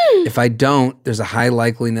 If I don't, there's a high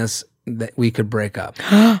likeliness that we could break up.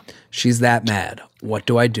 She's that mad. What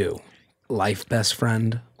do I do? Life best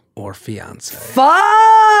friend or fiance?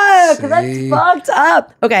 Fuck! That's fucked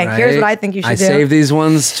up. Okay, Right? here's what I think you should do. I save these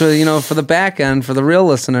ones to, for the back end, for the real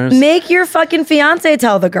listeners. Make your fucking fiance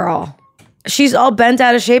tell the girl. She's all bent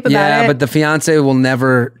out of shape about it. Yeah, but the fiance will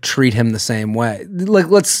never treat him the same way. Like,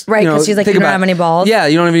 let's Right, because she's like, you don't have any balls. Yeah,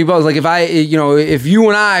 you don't have any balls. Like, if you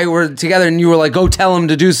and I were together and you were like, go tell him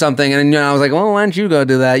to do something, and I was like, well, why don't you go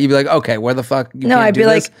do that? You'd be like, okay, where the fuck? No, I'd be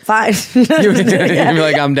like, fine. You'd be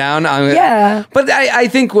like, I'm down. Yeah. But I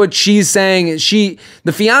think what she's saying, the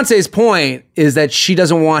fiance's point is that she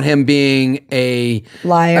doesn't want him being a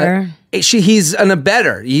liar. He's an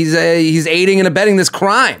abettor. He's aiding and abetting this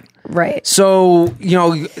crime. Right. So,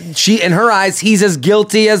 she, in her eyes, he's as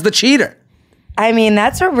guilty as the cheater. I mean,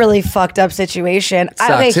 that's a really fucked up situation.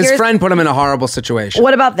 Sucks. His friend put him in a horrible situation.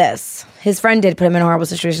 What about this? His friend did put him in a horrible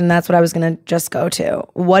situation. That's what I was going to just go to.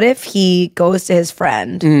 What if he goes to his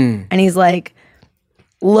friend and he's like,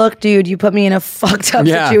 look, dude, you put me in a fucked up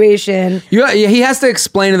situation. He has to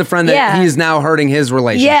explain to the friend that he's now hurting his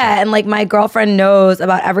relationship. Yeah, and like my girlfriend knows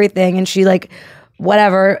about everything and she like...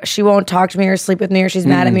 whatever, she won't talk to me or sleep with me or she's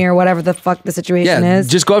mad at me or whatever the fuck the situation is.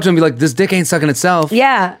 Just go up to him and be like, this dick ain't sucking itself.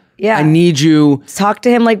 Yeah. I need you. Talk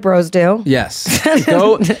to him like bros do. Yes.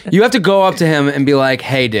 You have to go up to him and be like,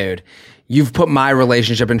 hey, dude, you've put my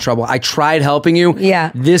relationship in trouble. I tried helping you.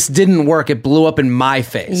 Yeah. This didn't work. It blew up in my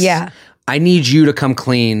face. Yeah. I need you to come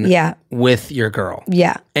clean Yeah. with your girl.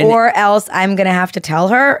 Yeah. And or else I'm going to have to tell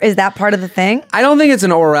her. Is that part of the thing? I don't think it's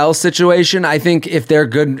an or else situation. I think if they're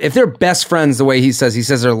best friends, the way he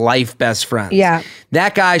says they're life best friends. Yeah.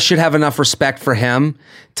 That guy should have enough respect for him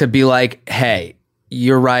to be like, hey,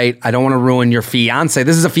 you're right. I don't want to ruin your fiance.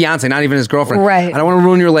 This is a fiance, not even his girlfriend. Right. I don't want to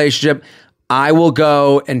ruin your relationship. I will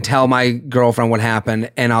go and tell my girlfriend what happened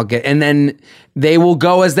and then they will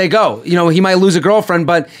go as they go. He might lose a girlfriend,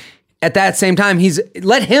 but at that same time,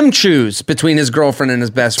 let him choose between his girlfriend and his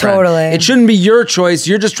best friend. Totally. It shouldn't be your choice.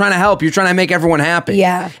 You're just trying to help. You're trying to make everyone happy.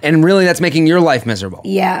 Yeah. And really, that's making your life miserable.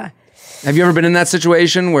 Yeah. Have you ever been in that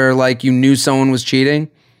situation where like you knew someone was cheating?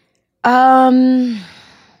 Yeah.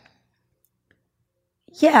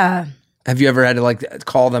 Have you ever had to like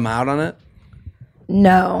call them out on it?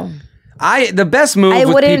 No. The best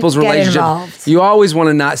move with people's relationships, you always want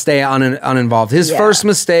to not stay uninvolved. His first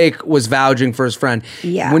mistake was vouching for his friend.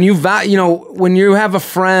 Yeah. When when you have a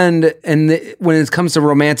friend and when it comes to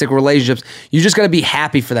romantic relationships, you just got to be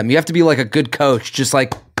happy for them. You have to be like a good coach. Just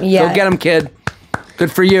like, go get them, kid.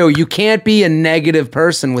 Good for you. You can't be a negative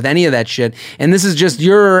person with any of that shit. And this is just,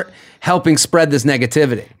 you're helping spread this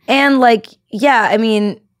negativity. And like, yeah, I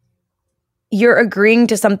mean, you're agreeing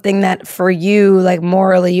to something that for you, like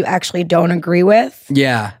morally, you actually don't agree with.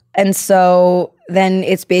 Yeah. And so then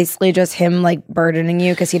it's basically just him like burdening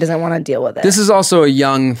you because he doesn't want to deal with it. This is also a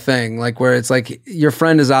young thing, like where it's like your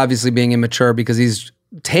friend is obviously being immature because he's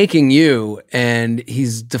taking you and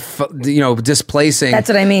he's displacing That's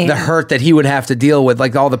what I mean. the hurt that he would have to deal with,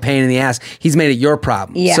 like all the pain in the ass. He's made it your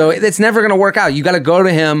problem. Yeah. So it's never going to work out. You got to go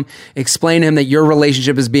to him, explain to him that your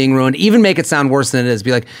relationship is being ruined, even make it sound worse than it is.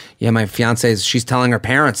 Be like, yeah, my fiance she's telling her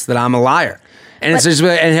parents that I'm a liar. And it's just,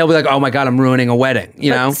 and he'll be like, oh my God, I'm ruining a wedding,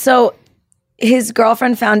 you know? So his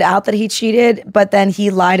girlfriend found out that he cheated, but then he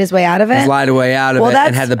lied his way out of it? He lied his way out of it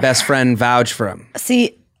and had the best friend vouch for him.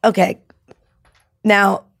 See, okay.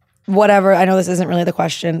 Now, whatever, I know this isn't really the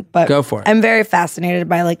question, but go for it. I'm very fascinated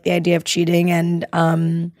by like the idea of cheating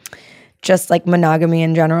and just like monogamy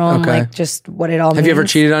in general and like just what it all means. Have you ever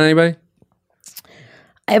cheated on anybody?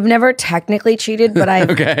 I've never technically cheated, but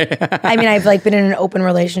I've I mean, I've like been in an open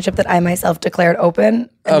relationship that I myself declared open.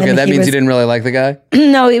 Okay, that means you didn't really like the guy?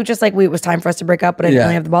 No, it was just like it was time for us to break up, but I didn't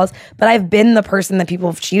really have the balls. But I've been the person that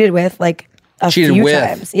people have cheated with like a few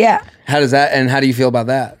times. Yeah. How does that, and how do you feel about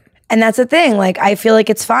that? And that's the thing. Like, I feel like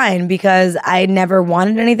it's fine because I never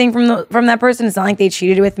wanted anything from that person. It's not like they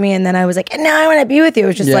cheated with me and then I was like, and now I want to be with you. It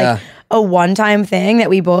was just like a one-time thing that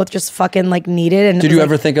we both just fucking like needed. And did you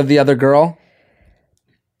ever think of the other girl?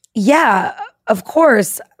 Yeah, of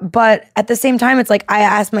course. But at the same time, it's like I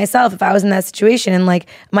asked myself if I was in that situation and like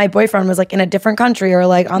my boyfriend was like in a different country or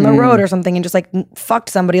like on the road or something and just like fucked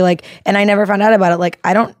somebody, like, and I never found out about it. Like,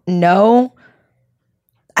 I don't know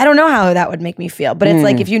how that would make me feel. But it's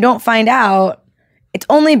like, if you don't find out, it's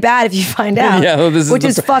only bad if you find out, which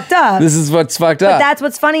is fucked up. This is what's fucked up. But that's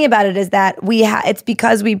what's funny about it is that it's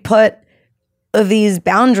because we put these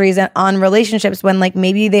boundaries on relationships when like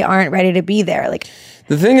maybe they aren't ready to be there. Like,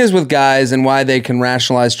 the thing is with guys and why they can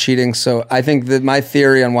rationalize cheating. So I think that my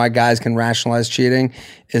theory on why guys can rationalize cheating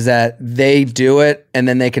is that they do it and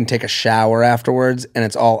then they can take a shower afterwards and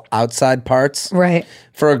it's all outside parts. Right.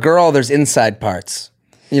 For a girl, there's inside parts.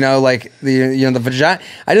 You know, like the vagina.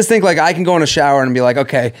 I just think like I can go in a shower and be like,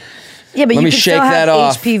 okay, yeah, but let you me can shake still have that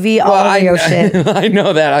off. HPV all over your shit. I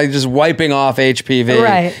know that. I'm just wiping off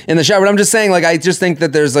HPV in the shower. But I'm just saying, like, I just think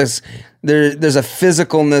that there's this, there's a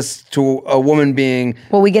physicalness to a woman being.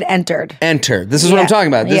 Well, we get entered. This is what I'm talking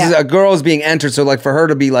about. This is a girl is being entered. So like for her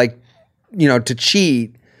to be like, to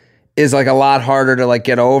cheat is like a lot harder to like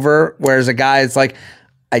get over. Whereas a guy, it's like,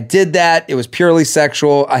 I did that. It was purely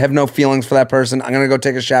sexual. I have no feelings for that person. I'm going to go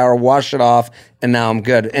take a shower, wash it off, and now I'm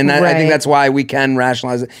good. And I think that's why we can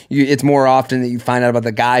rationalize it. It's more often that you find out about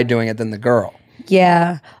the guy doing it than the girl.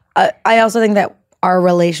 Yeah. I also think that our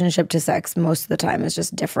relationship to sex most of the time is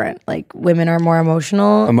just different. Like women are more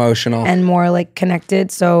emotional. And more like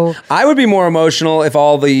connected. So I would be more emotional if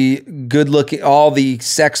all the all the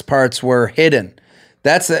sex parts were hidden.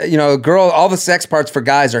 That's, girl, all the sex parts for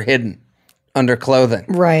guys are hidden under clothing.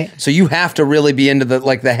 Right. So you have to really be into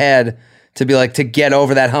the head to be like, to get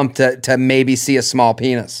over that hump to maybe see a small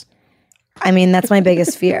penis. I mean, that's my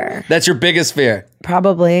biggest fear. That's your biggest fear?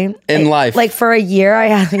 Probably. In life. Like for a year I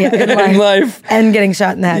had in life. And getting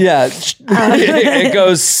shot in the head. Yeah. It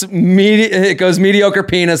goes mediocre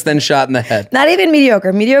penis, then shot in the head. Not even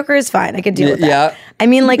mediocre. Mediocre is fine. I could deal with that. Yeah. I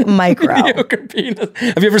mean like micro. Mediocre penis.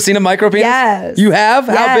 Have you ever seen a micro penis? Yes. You have?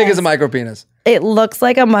 Yes. How big is a micro penis? It looks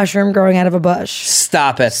like a mushroom growing out of a bush.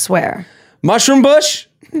 Stop it. Swear. Mushroom bush?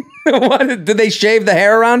 What? Did they shave the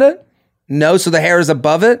hair around it? No, so the hair is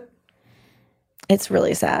above it? It's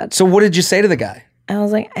really sad. So what did you say to the guy? I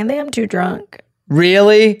was like, I think I'm too drunk.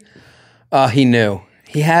 Really? He knew.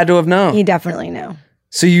 He had to have known. He definitely knew.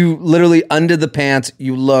 So you literally undid the pants,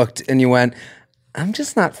 you looked, and you went, I'm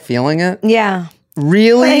just not feeling it? Yeah.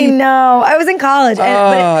 Really? I know. I was in college.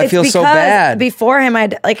 I feel so bad. Before him,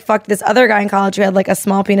 I'd like fucked this other guy in college who had like a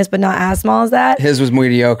small penis, but not as small as that. His was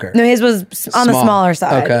mediocre. No, his was on the smaller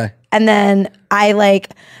side. Okay. And then I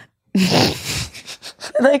like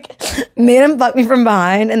Like, made him fuck me from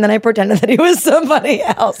behind, and then I pretended that he was somebody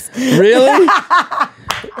else. Really?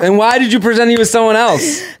 And why did you pretend he was someone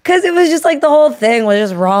else? Because it was just like the whole thing was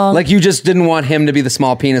just wrong. Like you just didn't want him to be the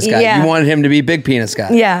small penis guy. Yeah. You wanted him to be big penis guy.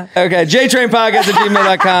 Yeah. Okay,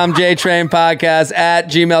 jtrainpodcast@gmail.com,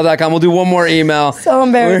 jtrainpodcast@gmail.com. We'll do one more email. So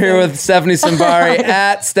embarrassing. We're here with Stephanie Simbari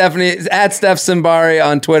at Steph Simbari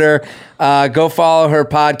on Twitter. Go follow her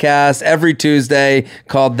podcast every Tuesday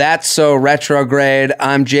called That's So Retrograde.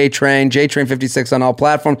 I'm JTrain, JTrain56 on all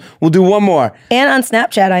platforms. We'll do one more. And on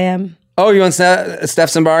Snapchat, I am. Oh, you on Steph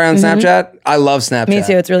Simbari on Snapchat? I love Snapchat. Me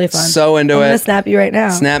too. It's really fun. So into I'm it. gonna snap you right now.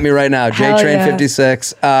 Snap me right now. Hell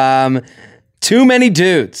JTrain56. Too many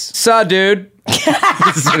dudes. Saw dude.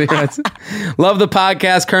 This is what he writes. Love the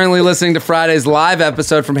podcast. Currently listening to Friday's live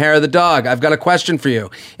episode from Hair of the Dog. I've got a question for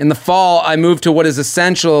you. In the fall, I moved to what is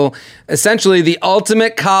essentially the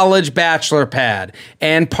ultimate college bachelor pad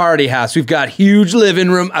and party house. We've got huge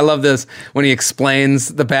living room. I love this when he explains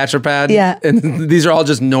the bachelor pad. Yeah. And these are all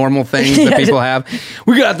just normal things that people have.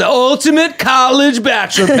 We got the ultimate college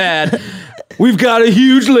bachelor pad. We've got a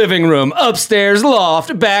huge living room, upstairs,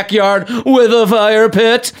 loft, backyard with a fire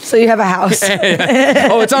pit. So you have a house.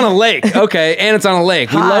 Oh, it's on a lake. Okay, and it's on a lake.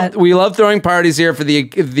 Hot. We love throwing parties here for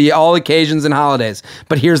the all occasions and holidays.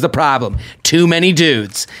 But here's the problem: too many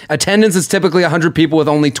dudes. Attendance is typically 100 people with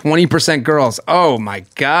only 20% girls. Oh my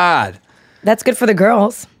god. That's good for the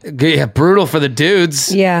girls. Yeah, brutal for the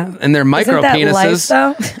dudes. Yeah. And their micro Isn't that penises. life,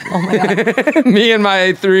 though? Oh my god. Me and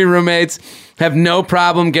my 3 roommates have no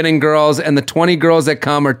problem getting girls, and the 20 girls that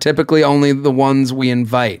come are typically only the ones we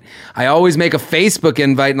invite. I always make a Facebook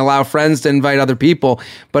invite and allow friends to invite other people,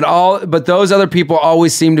 but those other people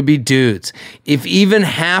always seem to be dudes. If even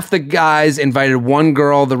half the guys invited one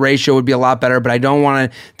girl, the ratio would be a lot better, but I don't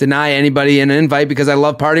want to deny anybody an invite because I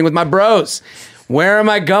love partying with my bros. Where am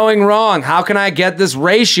I going wrong? How can I get this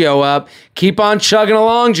ratio up? Keep on chugging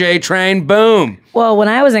along, J-Train. Boom. Well, when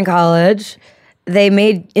I was in college, they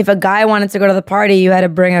made, if a guy wanted to go to the party, you had to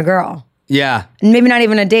bring a girl. Yeah. And maybe not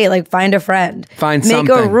even a date, like find a friend. Find Make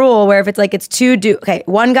something. a rule where if it's like it's two dudes, okay,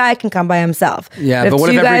 one guy can come by himself. Yeah, but but what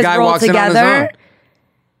if two every guys guy roll walks in on his own?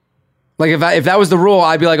 Like if that was the rule,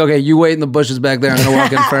 I'd be like, okay, you wait in the bushes back there. I'm gonna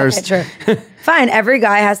walk in first. Okay, true. Fine, every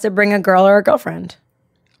guy has to bring a girl or a girlfriend.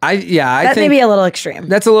 I That's think maybe a little extreme.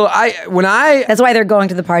 that's a little. That's why they're going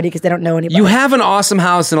to the party because they don't know anybody. You have an awesome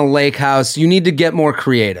house and a lake house. You need to get more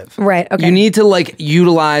creative. Right, okay. You need to like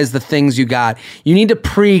utilize the things you got. You need to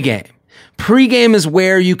pregame. Pregame is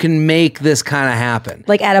where you can make this kind of happen.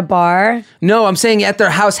 Like at a bar? No, I'm saying at their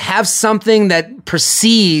house, have something that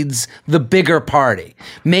precedes the bigger party.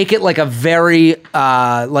 Make it like a very,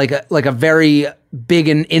 like a very big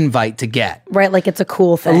an invite to get. Right, like it's a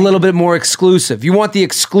cool A thing. little bit more exclusive. You want the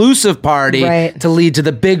exclusive party Right. to lead to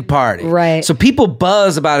the big party. Right. So people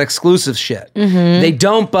buzz about exclusive shit. Mm-hmm. They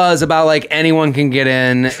don't buzz about like anyone can get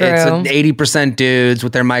in. True. It's 80% dudes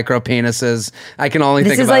with their micro penises. I can only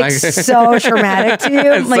This think is about like so traumatic to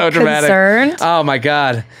you. It's Like so dramatic. concerned. Oh my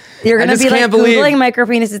God. You're I going to just be like can't believe- Googling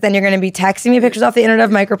micropenises, then you're going to be texting me pictures off the internet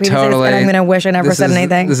of micropenises, Totally. and I'm going to wish I never said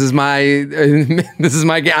anything. This is my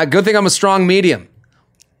good thing I'm a strong medium.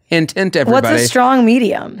 Hint, hint, everybody. What's a strong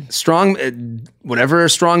medium? Strong, whatever a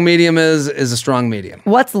strong medium is a strong medium.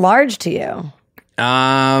 What's large to you?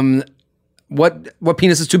 What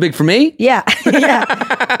penis is too big for me? Yeah.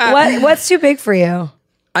 Yeah. What's too big for you?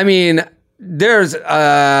 I mean, there's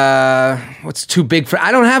what's too big for?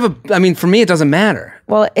 I don't have a. I mean, for me, it doesn't matter.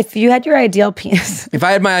 Well, if you had your ideal penis. If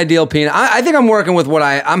I had my ideal penis, I think I'm working with what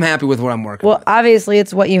I'm happy with what I'm working with. Well, obviously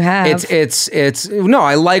it's what you have. It's no,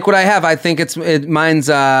 I like what I have. I think mine's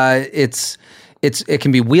it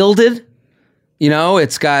can be wielded. You know,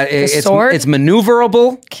 it's sword? it's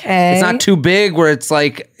maneuverable. Okay. It's not too big where it's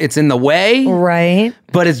like it's in the way. Right.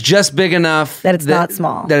 But it's just big enough That it's not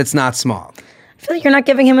small. That it's not small. I feel like you're not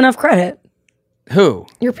giving him enough credit. Who?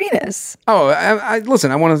 Your penis. Oh, I listen.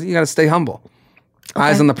 You got to stay humble.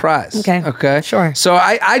 Eyes on the prize. Okay. Okay. Sure. So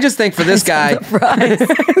I just think for this guy,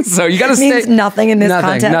 so you got to Means stay nothing in this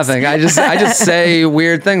context. Nothing. I just say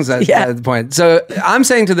weird things at the point. So I'm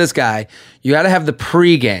saying to this guy, you got to have the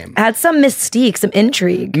pregame. Add some mystique, some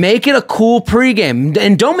intrigue. Make it a cool pregame,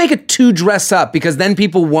 and don't make it too dress up because then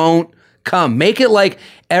people won't come. Make it like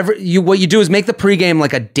what you do is make the pregame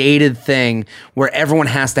like a dated thing where everyone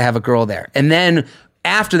has to have a girl there, and then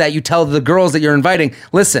after that, you tell the girls that you're inviting,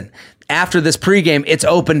 listen. after this pregame, it's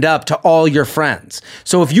opened up to all your friends.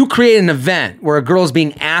 So if you create an event where a girl's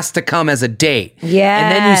being asked to come as a date, and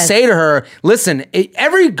then you say to her, listen,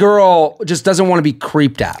 every girl just doesn't want to be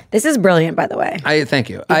creeped out. This is brilliant, by the way. Thank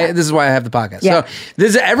you. This is why I have the podcast. Yeah.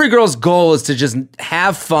 So every girl's goal is to just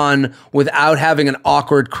have fun without having an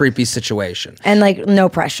awkward, creepy situation. And like no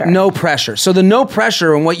pressure. No pressure. So the no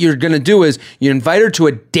pressure, and what you're going to do is you invite her to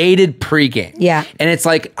a dated pregame. Yeah. And it's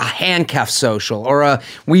like a handcuff social, or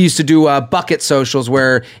we used to do bucket socials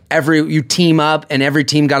where you team up and every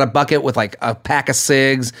team got a bucket with like a pack of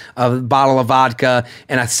cigs, a bottle of vodka,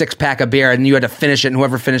 and a 6-pack of beer, and you had to finish it, and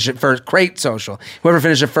whoever finished it first, crate social, whoever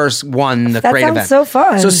finished it first won the crate event. That sounds so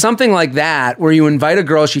fun. So something like that, where you invite a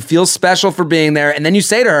girl, she feels special for being there, and then you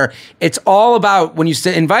say to her, it's all about, when you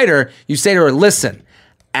invite her, you say to her, listen,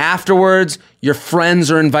 afterwards, your friends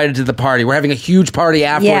are invited to the party. We're having a huge party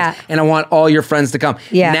afterwards, and I want all your friends to come.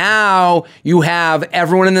 Yeah. Now you have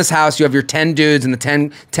everyone in this house. You have your 10 dudes, and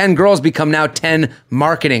the 10 girls become now 10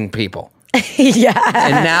 marketing people. Yeah.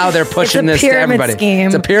 And now they're pushing this to everybody. Scheme.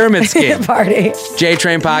 It's a pyramid scheme. Party.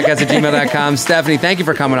 JTrainPodcast@gmail.com. Stephanie, thank you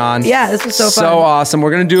for coming on. Yeah, this was so fun. So awesome.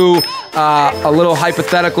 We're going to do a little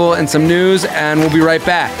hypothetical and some news, and we'll be right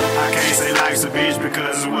back. I can't say life's a bitch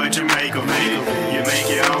because it's what you make of it. You make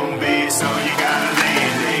your own bitch, so you gotta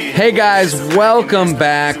land it. Hey guys, welcome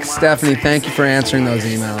back. Stephanie, thank you for answering those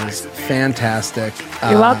emails. Fantastic.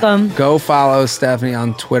 You're welcome. Go follow Stephanie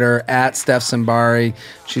on Twitter @StephSimbari.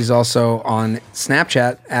 She's also on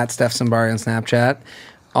Snapchat @StephSimbari on Snapchat.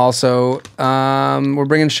 Also, we're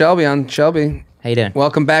bringing Shelby on. Shelby, How you doing?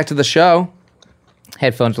 welcome back to the show.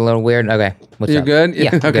 Headphones a little weird. Okay. What's You're up? good?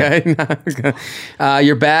 Yeah. Okay.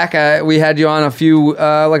 You're back. We had you on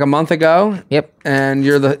like a month ago. Yep. And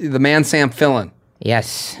you're the man Sam Fillin.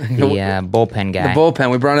 Yes. The bullpen guy. The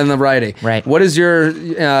bullpen. We brought in the righty. Right. What is your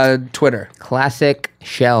Twitter? Classic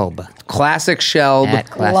Shelb. Classic Shelb. At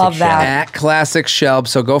Classic Love that. Shelb. At Classic Shelb.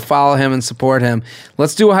 So go follow him and support him.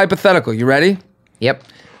 Let's do a hypothetical. You ready? Yep.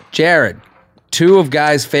 Jared, 2 of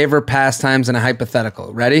Guy's favorite pastimes in a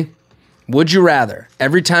hypothetical. Ready? Would you rather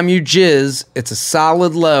every time you jizz, it's a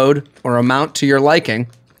solid load or amount to your liking?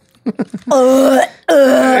 Steph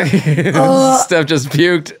just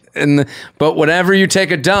puked. But whenever you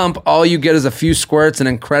take a dump, all you get is a few squirts and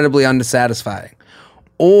incredibly unsatisfying.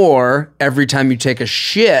 Or every time you take a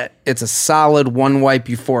shit, it's a solid one-wipe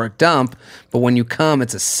euphoric dump, but when you come,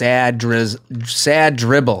 it's a sad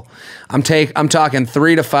dribble. I'm talking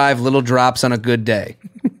 3 to 5 little drops on a good day.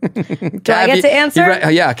 Do I get to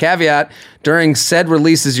answer? Yeah, caveat. During said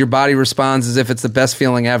releases, your body responds as if it's the best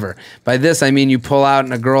feeling ever. By this, I mean you pull out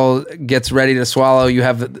and a girl gets ready to swallow. You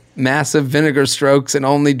have massive vinegar strokes and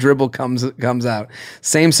only dribble comes out.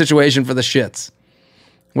 Same situation for the shits.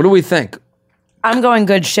 What do we think? I'm going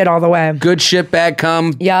good shit all the way. Good shit, bad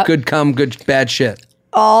cum. Yep. Good cum, good bad shit.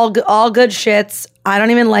 All good shits. I don't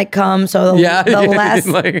even like cum, so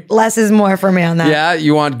the less is more for me on that. Yeah,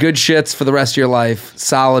 you want good shits for the rest of your life.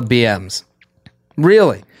 Solid BMs.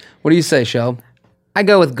 Really? What do you say, Shel? I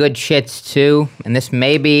go with good shits too, and this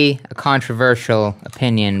may be a controversial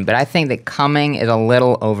opinion, but I think that coming is a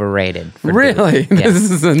little overrated. Really? Yeah. This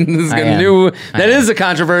is a new. That is a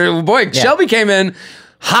controversial. Boy, yeah. Shelby came in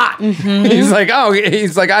hot. Mm-hmm. He's like,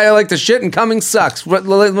 I like to shit and coming sucks.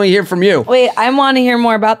 Let me hear from you. Wait, I want to hear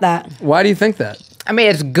more about that. Why do you think that? I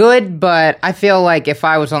mean, it's good, but I feel like if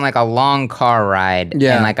I was on like a long car ride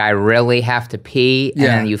and like I really have to pee and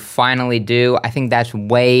then you finally do, I think that's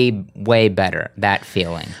way, way better, that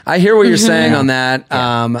feeling. I hear what you're saying on that.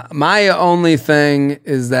 Yeah. My only thing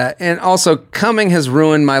is that, and also coming has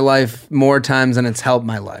ruined my life more times than it's helped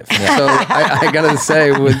my life. Yeah. So I gotta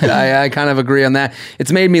say, I kind of agree on that.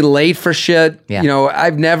 It's made me late for shit. Yeah. You know,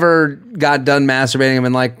 I've never got done masturbating and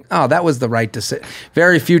been like, oh, that was the right decision.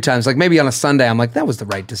 Very few times, like maybe on a Sunday, I'm like, that was the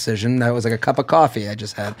right decision. That was like a cup of coffee I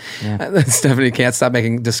just had. Yeah. Stephanie can't stop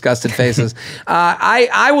making disgusted faces.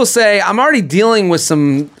 I will say I'm already dealing with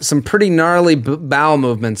some pretty gnarly bowel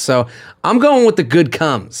movements, so I'm going with the good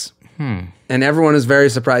comes. And everyone is very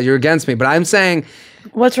surprised. You're against me, but I'm saying,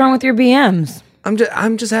 what's wrong with your BMs?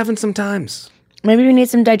 I'm just having some times. Maybe you need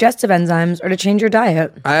some digestive enzymes or to change your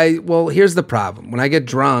diet. Well, here's the problem. When I get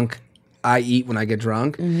drunk, I eat when I get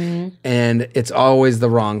drunk, and it's always the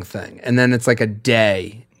wrong thing. And then it's like a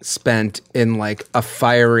day spent in like a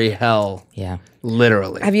fiery hell. Yeah.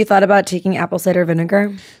 Literally. Have you thought about taking apple cider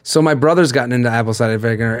vinegar? So my brother's gotten into apple cider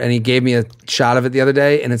vinegar, and he gave me a shot of it the other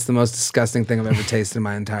day, and it's the most disgusting thing I've ever tasted in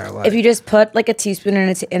my entire life. If you just put like a teaspoon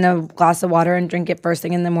in a glass of water and drink it first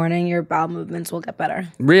thing in the morning, your bowel movements will get better.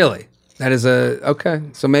 Really? That is okay.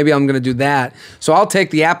 So maybe I'm going to do that. So I'll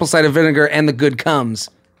take the apple cider vinegar and the good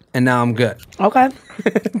comes and now I'm good. Okay.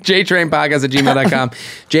 JTrainPodcast at gmail.com.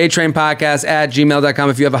 JTrainPodcast at gmail.com.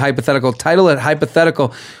 If you have a hypothetical, title it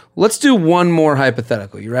hypothetical. Let's do one more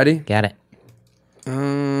hypothetical. You ready? Got it.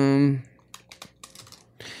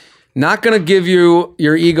 Not going to give you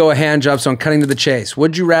your ego a hand job, so I'm cutting to the chase.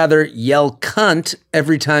 Would you rather yell cunt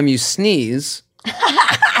every time you sneeze?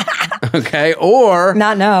 Okay. Or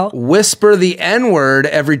not no. Whisper the N-word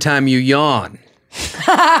every time you yawn.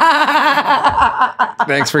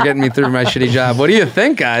 Thanks for getting me through my shitty job. What do you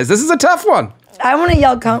think, guys? This is a tough one. I want to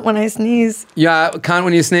yell cunt when I sneeze. Yeah, cunt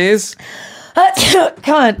when you sneeze?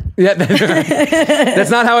 Cunt. Yeah, that's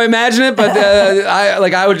not how I imagine it, but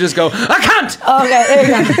I would just go, a cunt! Okay, there you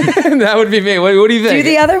go. That would be me. What do you think? Do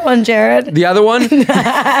the other one, Jared. The other one? See,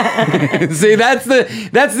 that's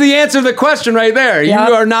the answer to the question right there. Yep.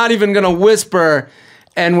 You are not even going to whisper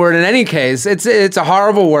N-word in any case. It's a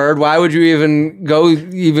horrible word. Why would you even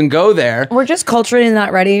go there? We're just culturally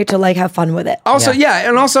not ready to like have fun with it. Also, yeah,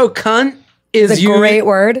 and also cunt is a great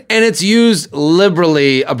word. And it's used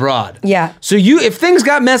liberally abroad. Yeah. So if things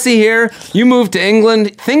got messy here, you moved to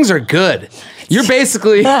England, things are good. You're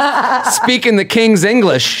basically speaking the King's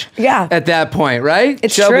English at that point, right?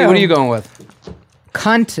 It's Shelby, true. what are you going with?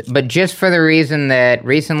 Cunt, but just for the reason that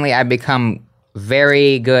recently I've become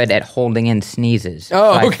very good at holding in sneezes.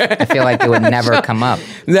 Oh, so okay. I feel like it would never come up.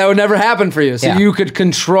 That would never happen for you. So Yeah. you could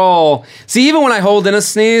control. See, even when I hold in a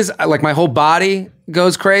sneeze, like my whole body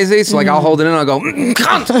goes crazy. So like I'll hold it in and I'll go,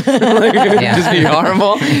 cunt. Like, it would just be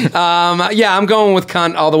horrible. Yeah, I'm going with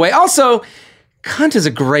cunt all the way. Also, cunt is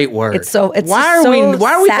a great word. Why are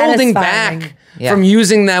we holding back from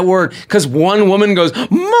using that word? Because one woman goes,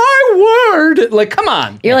 my word. Like, come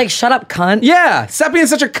on. You're like, shut up, cunt. Yeah, stop being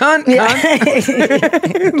such a cunt.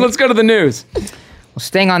 Cunt. Let's go to the news. Well,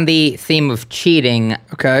 staying on the theme of cheating,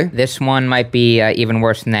 okay, this one might be even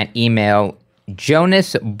worse than that email.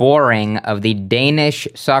 Jonas Boring of the Danish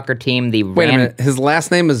soccer team. Wait a minute, his last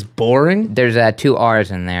name is Boring? There's 2 R's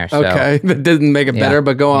in there. So. Okay, that didn't make it better,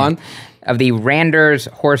 but go on. Of the Randers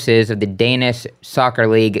Horses of the Danish Soccer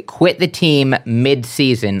League quit the team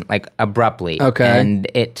mid-season, like abruptly. Okay. And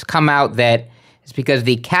it's come out that it's because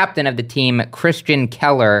the captain of the team, Christian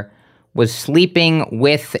Keller, was sleeping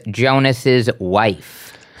with Jonas's wife.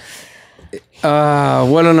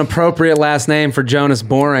 What an appropriate last name for Jonas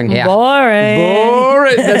Boring. Yeah.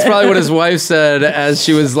 Boring. That's probably what his wife said as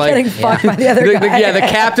she was like... Getting fucked by the other guy. the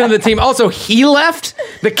captain of the team. Also, he left?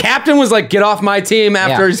 The captain was like, get off my team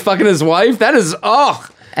after he's fucking his wife? That is,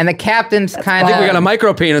 And the captain's kind of... I think we got a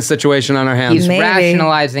micro penis situation on our hands. He's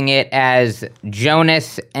rationalizing it as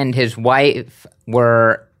Jonas and his wife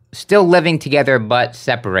were still living together but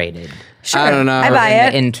seperated. Sure. I don't know. I buy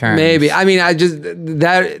it. In terms. Maybe. I mean,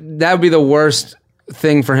 that would be the worst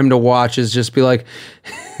thing for him to watch is just be like,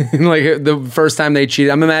 like the first time they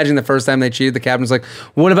cheated. I'm imagining the first time they cheated, the captain's like,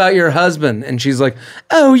 what about your husband? And she's like,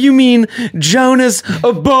 oh, you mean Jonas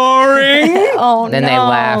Boring? Oh, Then no. they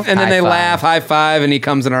laugh. And then they high-five. laugh, high five, and he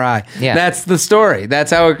comes in her eye. Yeah. That's the story.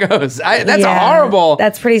 That's how it goes. That's Yeah, horrible.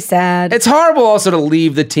 That's pretty sad. It's horrible also to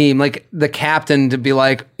leave the team, like the captain to be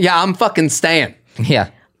like, yeah, I'm fucking staying.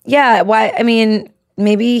 Yeah. Yeah, why? I mean,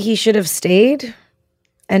 maybe he should have stayed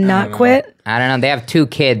and not quit. I don't know. They have 2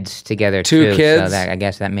 kids together, Two too. kids? So that, I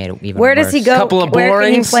guess that made it even Where worse. does he go? Couple of Where can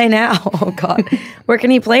he borings? play now? Oh, God. Where can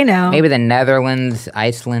he play now? Maybe the Netherlands,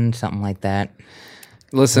 Iceland, something like that.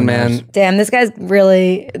 Listen, man, Damn, this guy's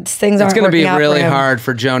really, things aren't it's going to be working out for really him. hard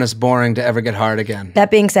for Jonas Boring to ever get hard again. That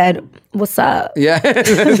being said, what's up? Yeah,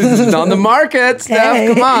 it's on the market, Steph.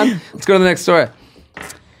 Hey. Come on. Let's go to the next story.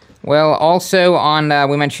 Well, also on,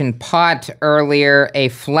 we mentioned pot earlier. A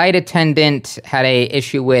flight attendant had a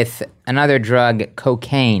issue with another drug,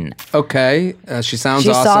 cocaine. Okay, she sounds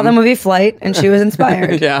She awesome. saw the movie Flight and she was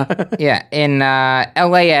inspired. Yeah. Yeah, in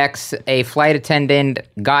LAX, a flight attendant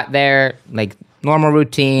got there, like normal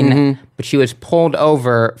routine, but she was pulled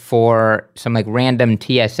over for some like random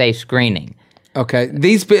TSA screening. Okay.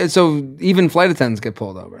 So even flight attendants get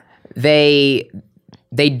pulled over.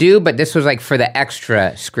 They do, but this was like for the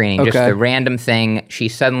extra screening, just Okay. the random thing. She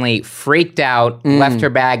suddenly freaked out, left her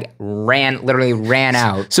bag, literally ran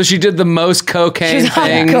out. So she did the most cocaine She's on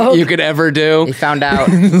thing coke. you could ever do. They found out.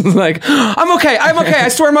 Like, I'm okay, I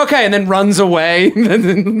swear I'm okay, and then runs away.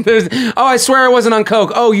 I swear I wasn't on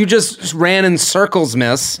coke. Oh, you just ran in circles,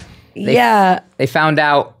 miss. Yeah. They found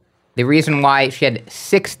out the reason why she had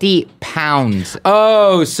 60 pounds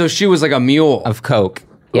Oh, so she was like a mule. of coke.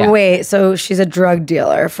 Yeah. Wait, so she's a drug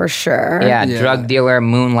dealer for sure. Yeah, drug dealer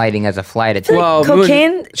moonlighting as a flight attendant. Well,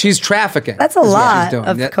 cocaine? She's trafficking. That's a lot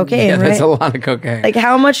of cocaine, yeah, right? That's a lot of cocaine. Like,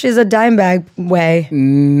 how much is a dime bag weigh?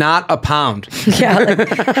 Not a pound. Yeah,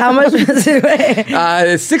 like, how much does it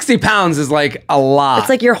weigh? 60 pounds is like a lot. It's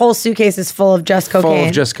like your whole suitcase is full of just cocaine. Full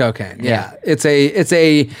of just cocaine. Yeah. It's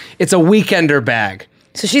a weekender bag.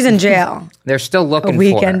 So she's in jail. They're still looking A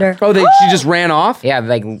weekender. for her. Oh, she just ran off? Yeah,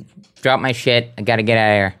 like, drop my shit. I gotta get out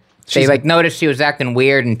of here. They noticed she was acting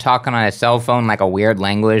weird and talking on a cell phone like a weird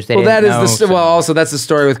language. They didn't know, also that's the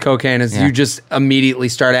story with cocaine is you just immediately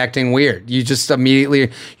start acting weird. You just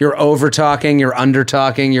immediately you're over talking, you're under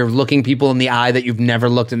talking, you're looking people in the eye that you've never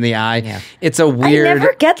looked in the eye. Yeah. It's a weird. I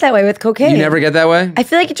never get that way with cocaine. You never get that way? I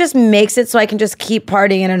feel like it just makes it so I can just keep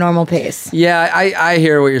partying in a normal pace. Yeah, I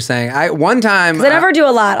hear what you're saying. One time I never do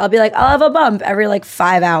a lot. I'll be like, I'll have a bump every like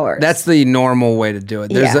 5 hours. That's the normal way to do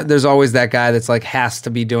it. There's always that guy that's like has to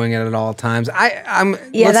be doing it at all times.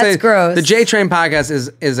 Let's gross. The J Train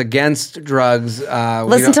podcast is against drugs.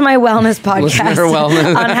 Listen to my wellness podcast listen to her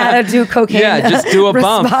wellness. on how to do cocaine. Yeah, just do a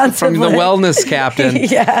bump from the wellness captain.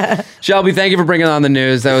 Yeah. Shelby, thank you for bringing on the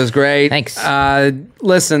news. That was great. Thanks.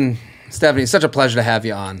 Listen, Stephanie, it's such a pleasure to have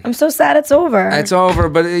you on. I'm so sad it's over. It's over,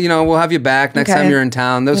 but we'll have you back next time you're in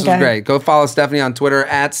town. This was great. Go follow Stephanie on Twitter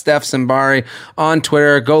at Steph Simbari on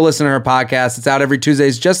Twitter. Go listen to her podcast. It's out every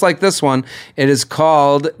Tuesdays, just like this one. It is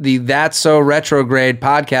called the That's So Retrograde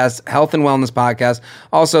podcast, health and wellness podcast.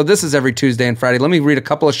 Also, this is every Tuesday and Friday. Let me read a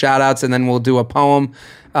couple of shout outs and then we'll do a poem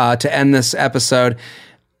to end this episode.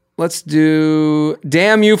 Let's do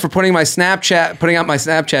damn you for putting out my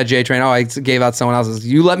Snapchat, J-Train. Oh, I gave out someone else's.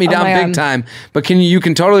 You let me down big time. But you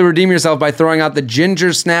can totally redeem yourself by throwing out the Ginger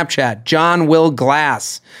Snapchat, John Will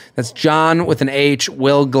Glass. That's John with an H,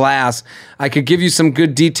 Will Glass. I could give you some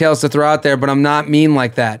good details to throw out there, but I'm not mean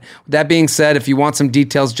like that. With that being said, if you want some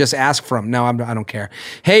details, just ask for them. No, I don't care.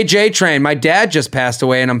 Hey, J-Train, my dad just passed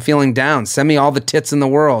away and I'm feeling down. Send me all the tits in the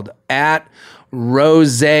world at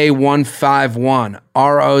Rosé151,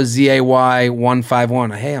 ROZAY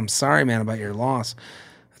 151. Hey, I'm sorry, man, about your loss.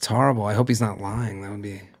 That's horrible. I hope he's not lying. That would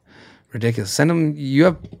be ridiculous. Send him. You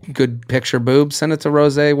have good picture boobs. Send it to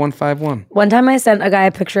Rosé151. One time I sent a guy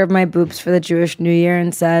a picture of my boobs for the Jewish New Year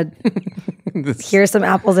and said, here's some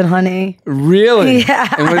apples and honey. Really?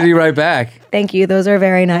 Yeah. And what did he write back? Thank you. Those are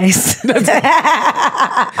very nice. Was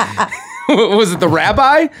it the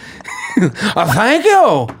rabbi? Thank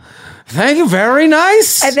you. Thank you. Very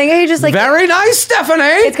nice. I think he just like... Very nice, Stephanie.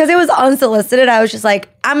 It's because it was unsolicited. I was just like,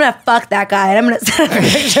 I'm going to fuck that guy and I'm going to send a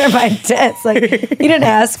picture of my tits. Like, he didn't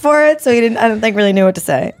ask for it, so I don't think really knew what to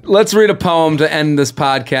say. Let's read a poem to end this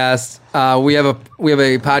podcast. We have a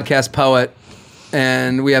podcast poet,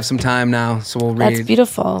 and we have some time now, so we'll read. That's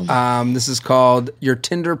beautiful. This is called Your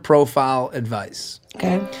Tinder Profile Advice.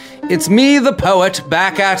 Okay. It's me, the poet,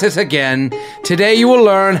 back at it again. Today you will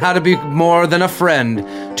learn how to be more than a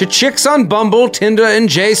friend. To chicks on Bumble, Tinder, and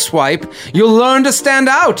J-Swipe, you'll learn to stand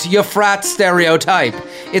out, your frat stereotype.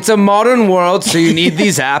 It's a modern world, so you need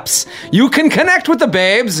these apps. You can connect with the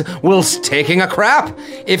babes whilst taking a crap.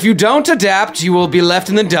 If you don't adapt, you will be left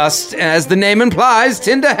in the dust. As the name implies,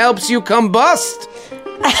 Tinder helps you combust.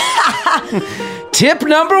 Tip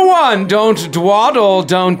number 1, don't dawdle,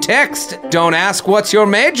 don't text, don't ask what's your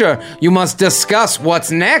major. You must discuss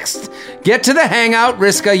what's next. Get to the hangout,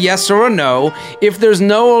 risk a yes or a no. If there's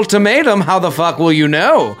no ultimatum, how the fuck will you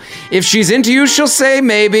know? If she's into you, she'll say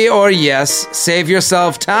maybe or yes. Save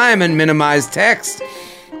yourself time and minimize text.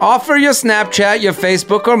 Offer your Snapchat, your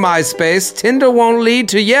Facebook, or MySpace. Tinder won't lead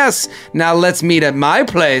to yes. Now let's meet at my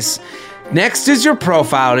place. Next is your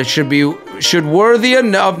profile. It should worthy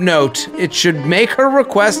of note. It should make her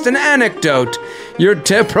request an anecdote. Your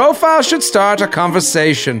profile should start a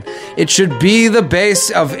conversation. It should be the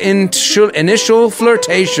base of initial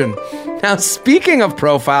flirtation. Now, speaking of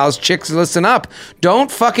profiles, chicks, listen up. Don't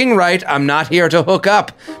fucking write, I'm not here to hook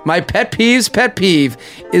up. My pet peeve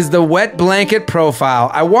is the wet blanket profile.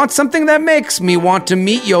 I want something that makes me want to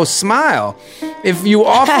meet your smile. If you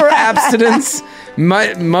offer abstinence,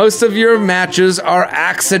 most of your matches are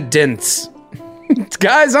accidents.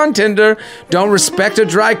 Guys on Tinder don't respect a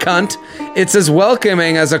dry cunt. It's as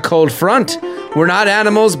welcoming as a cold front. We're not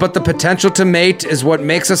animals, but the potential to mate is what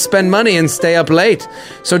makes us spend money and stay up late.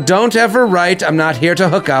 So don't ever write, I'm not here to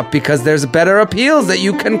hook up, because there's better appeals that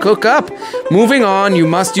you can cook up. Moving on, you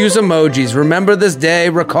must use emojis. Remember this day,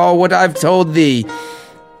 recall what I've told thee.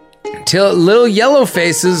 Till little yellow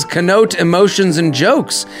faces connote emotions and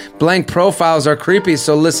jokes. Blank profiles are creepy,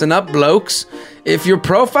 so listen up, blokes. If your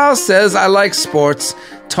profile says I like sports,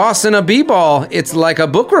 toss in a b-ball. It's like a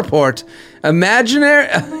book report. Imaginary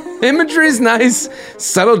Imagery's nice,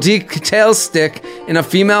 subtle details stick in a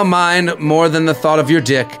female mind more than the thought of your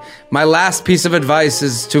dick. My last piece of advice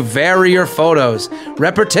is to vary your photos.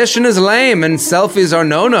 Repetition is lame and selfies are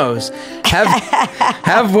no-nos.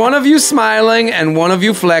 Have one of you smiling and one of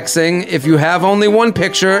you flexing. If you have only one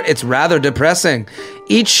picture, it's rather depressing.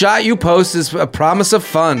 Each shot you post is a promise of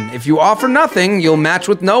fun. If you offer nothing, you'll match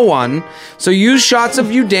with no one. So use shots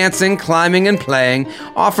of you dancing, climbing, and playing.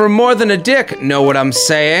 Offer more than a dick, know what I'm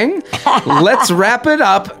saying? Let's wrap it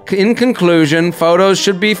up. In conclusion, photos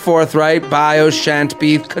should be forthright, bios shan't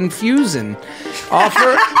be confusing.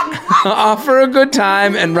 Offer a good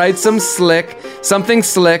time and write something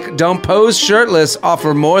slick. Don't pose shirtless,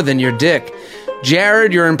 offer more than your dick.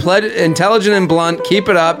 Jared, you're intelligent and blunt. Keep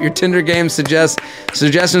it up. Your Tinder game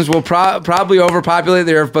suggestions will probably overpopulate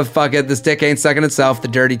the earth, but fuck it. This dick ain't sucking itself. The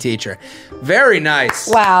dirty teacher. Very nice.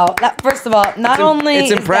 Wow. First of all, not only it's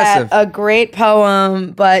impressive. Is that a great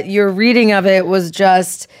poem, but your reading of it was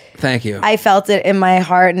just... Thank you. I felt it in my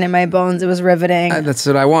heart and in my bones. It was riveting. That's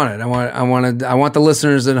what I wanted. I want the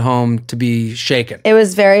listeners at home to be shaken. It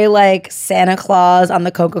was very like Santa Claus on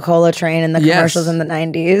the Coca-Cola train in the commercials in the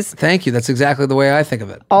 90s. Thank you. That's exactly the way I think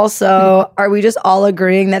of it. Also, are we just all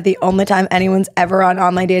agreeing that the only time anyone's ever on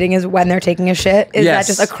online dating is when they're taking a shit? Is that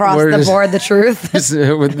just across the board the truth?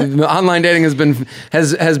 Online dating has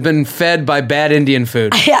been fed by bad Indian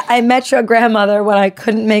food. Yeah, I met your grandmother when I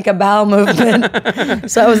couldn't make a bowel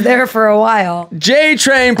movement. So I was there for a while.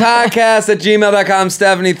 JTrainPodcast@gmail.com.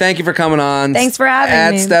 Stephanie, thank you for coming on. Thanks for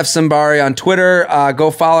having me. Steph Simbari on Twitter.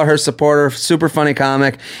 Go follow her, support her. Super funny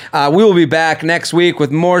comic. We will be back next week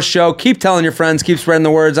with more show. Keep telling your friends. Keep spreading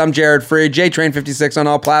the words. I'm Jared Freed. JTrain56 on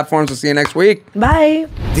all platforms. We'll see you next week. Bye.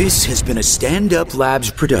 This has been a Stand Up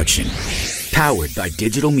Labs production, powered by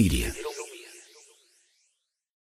digital media.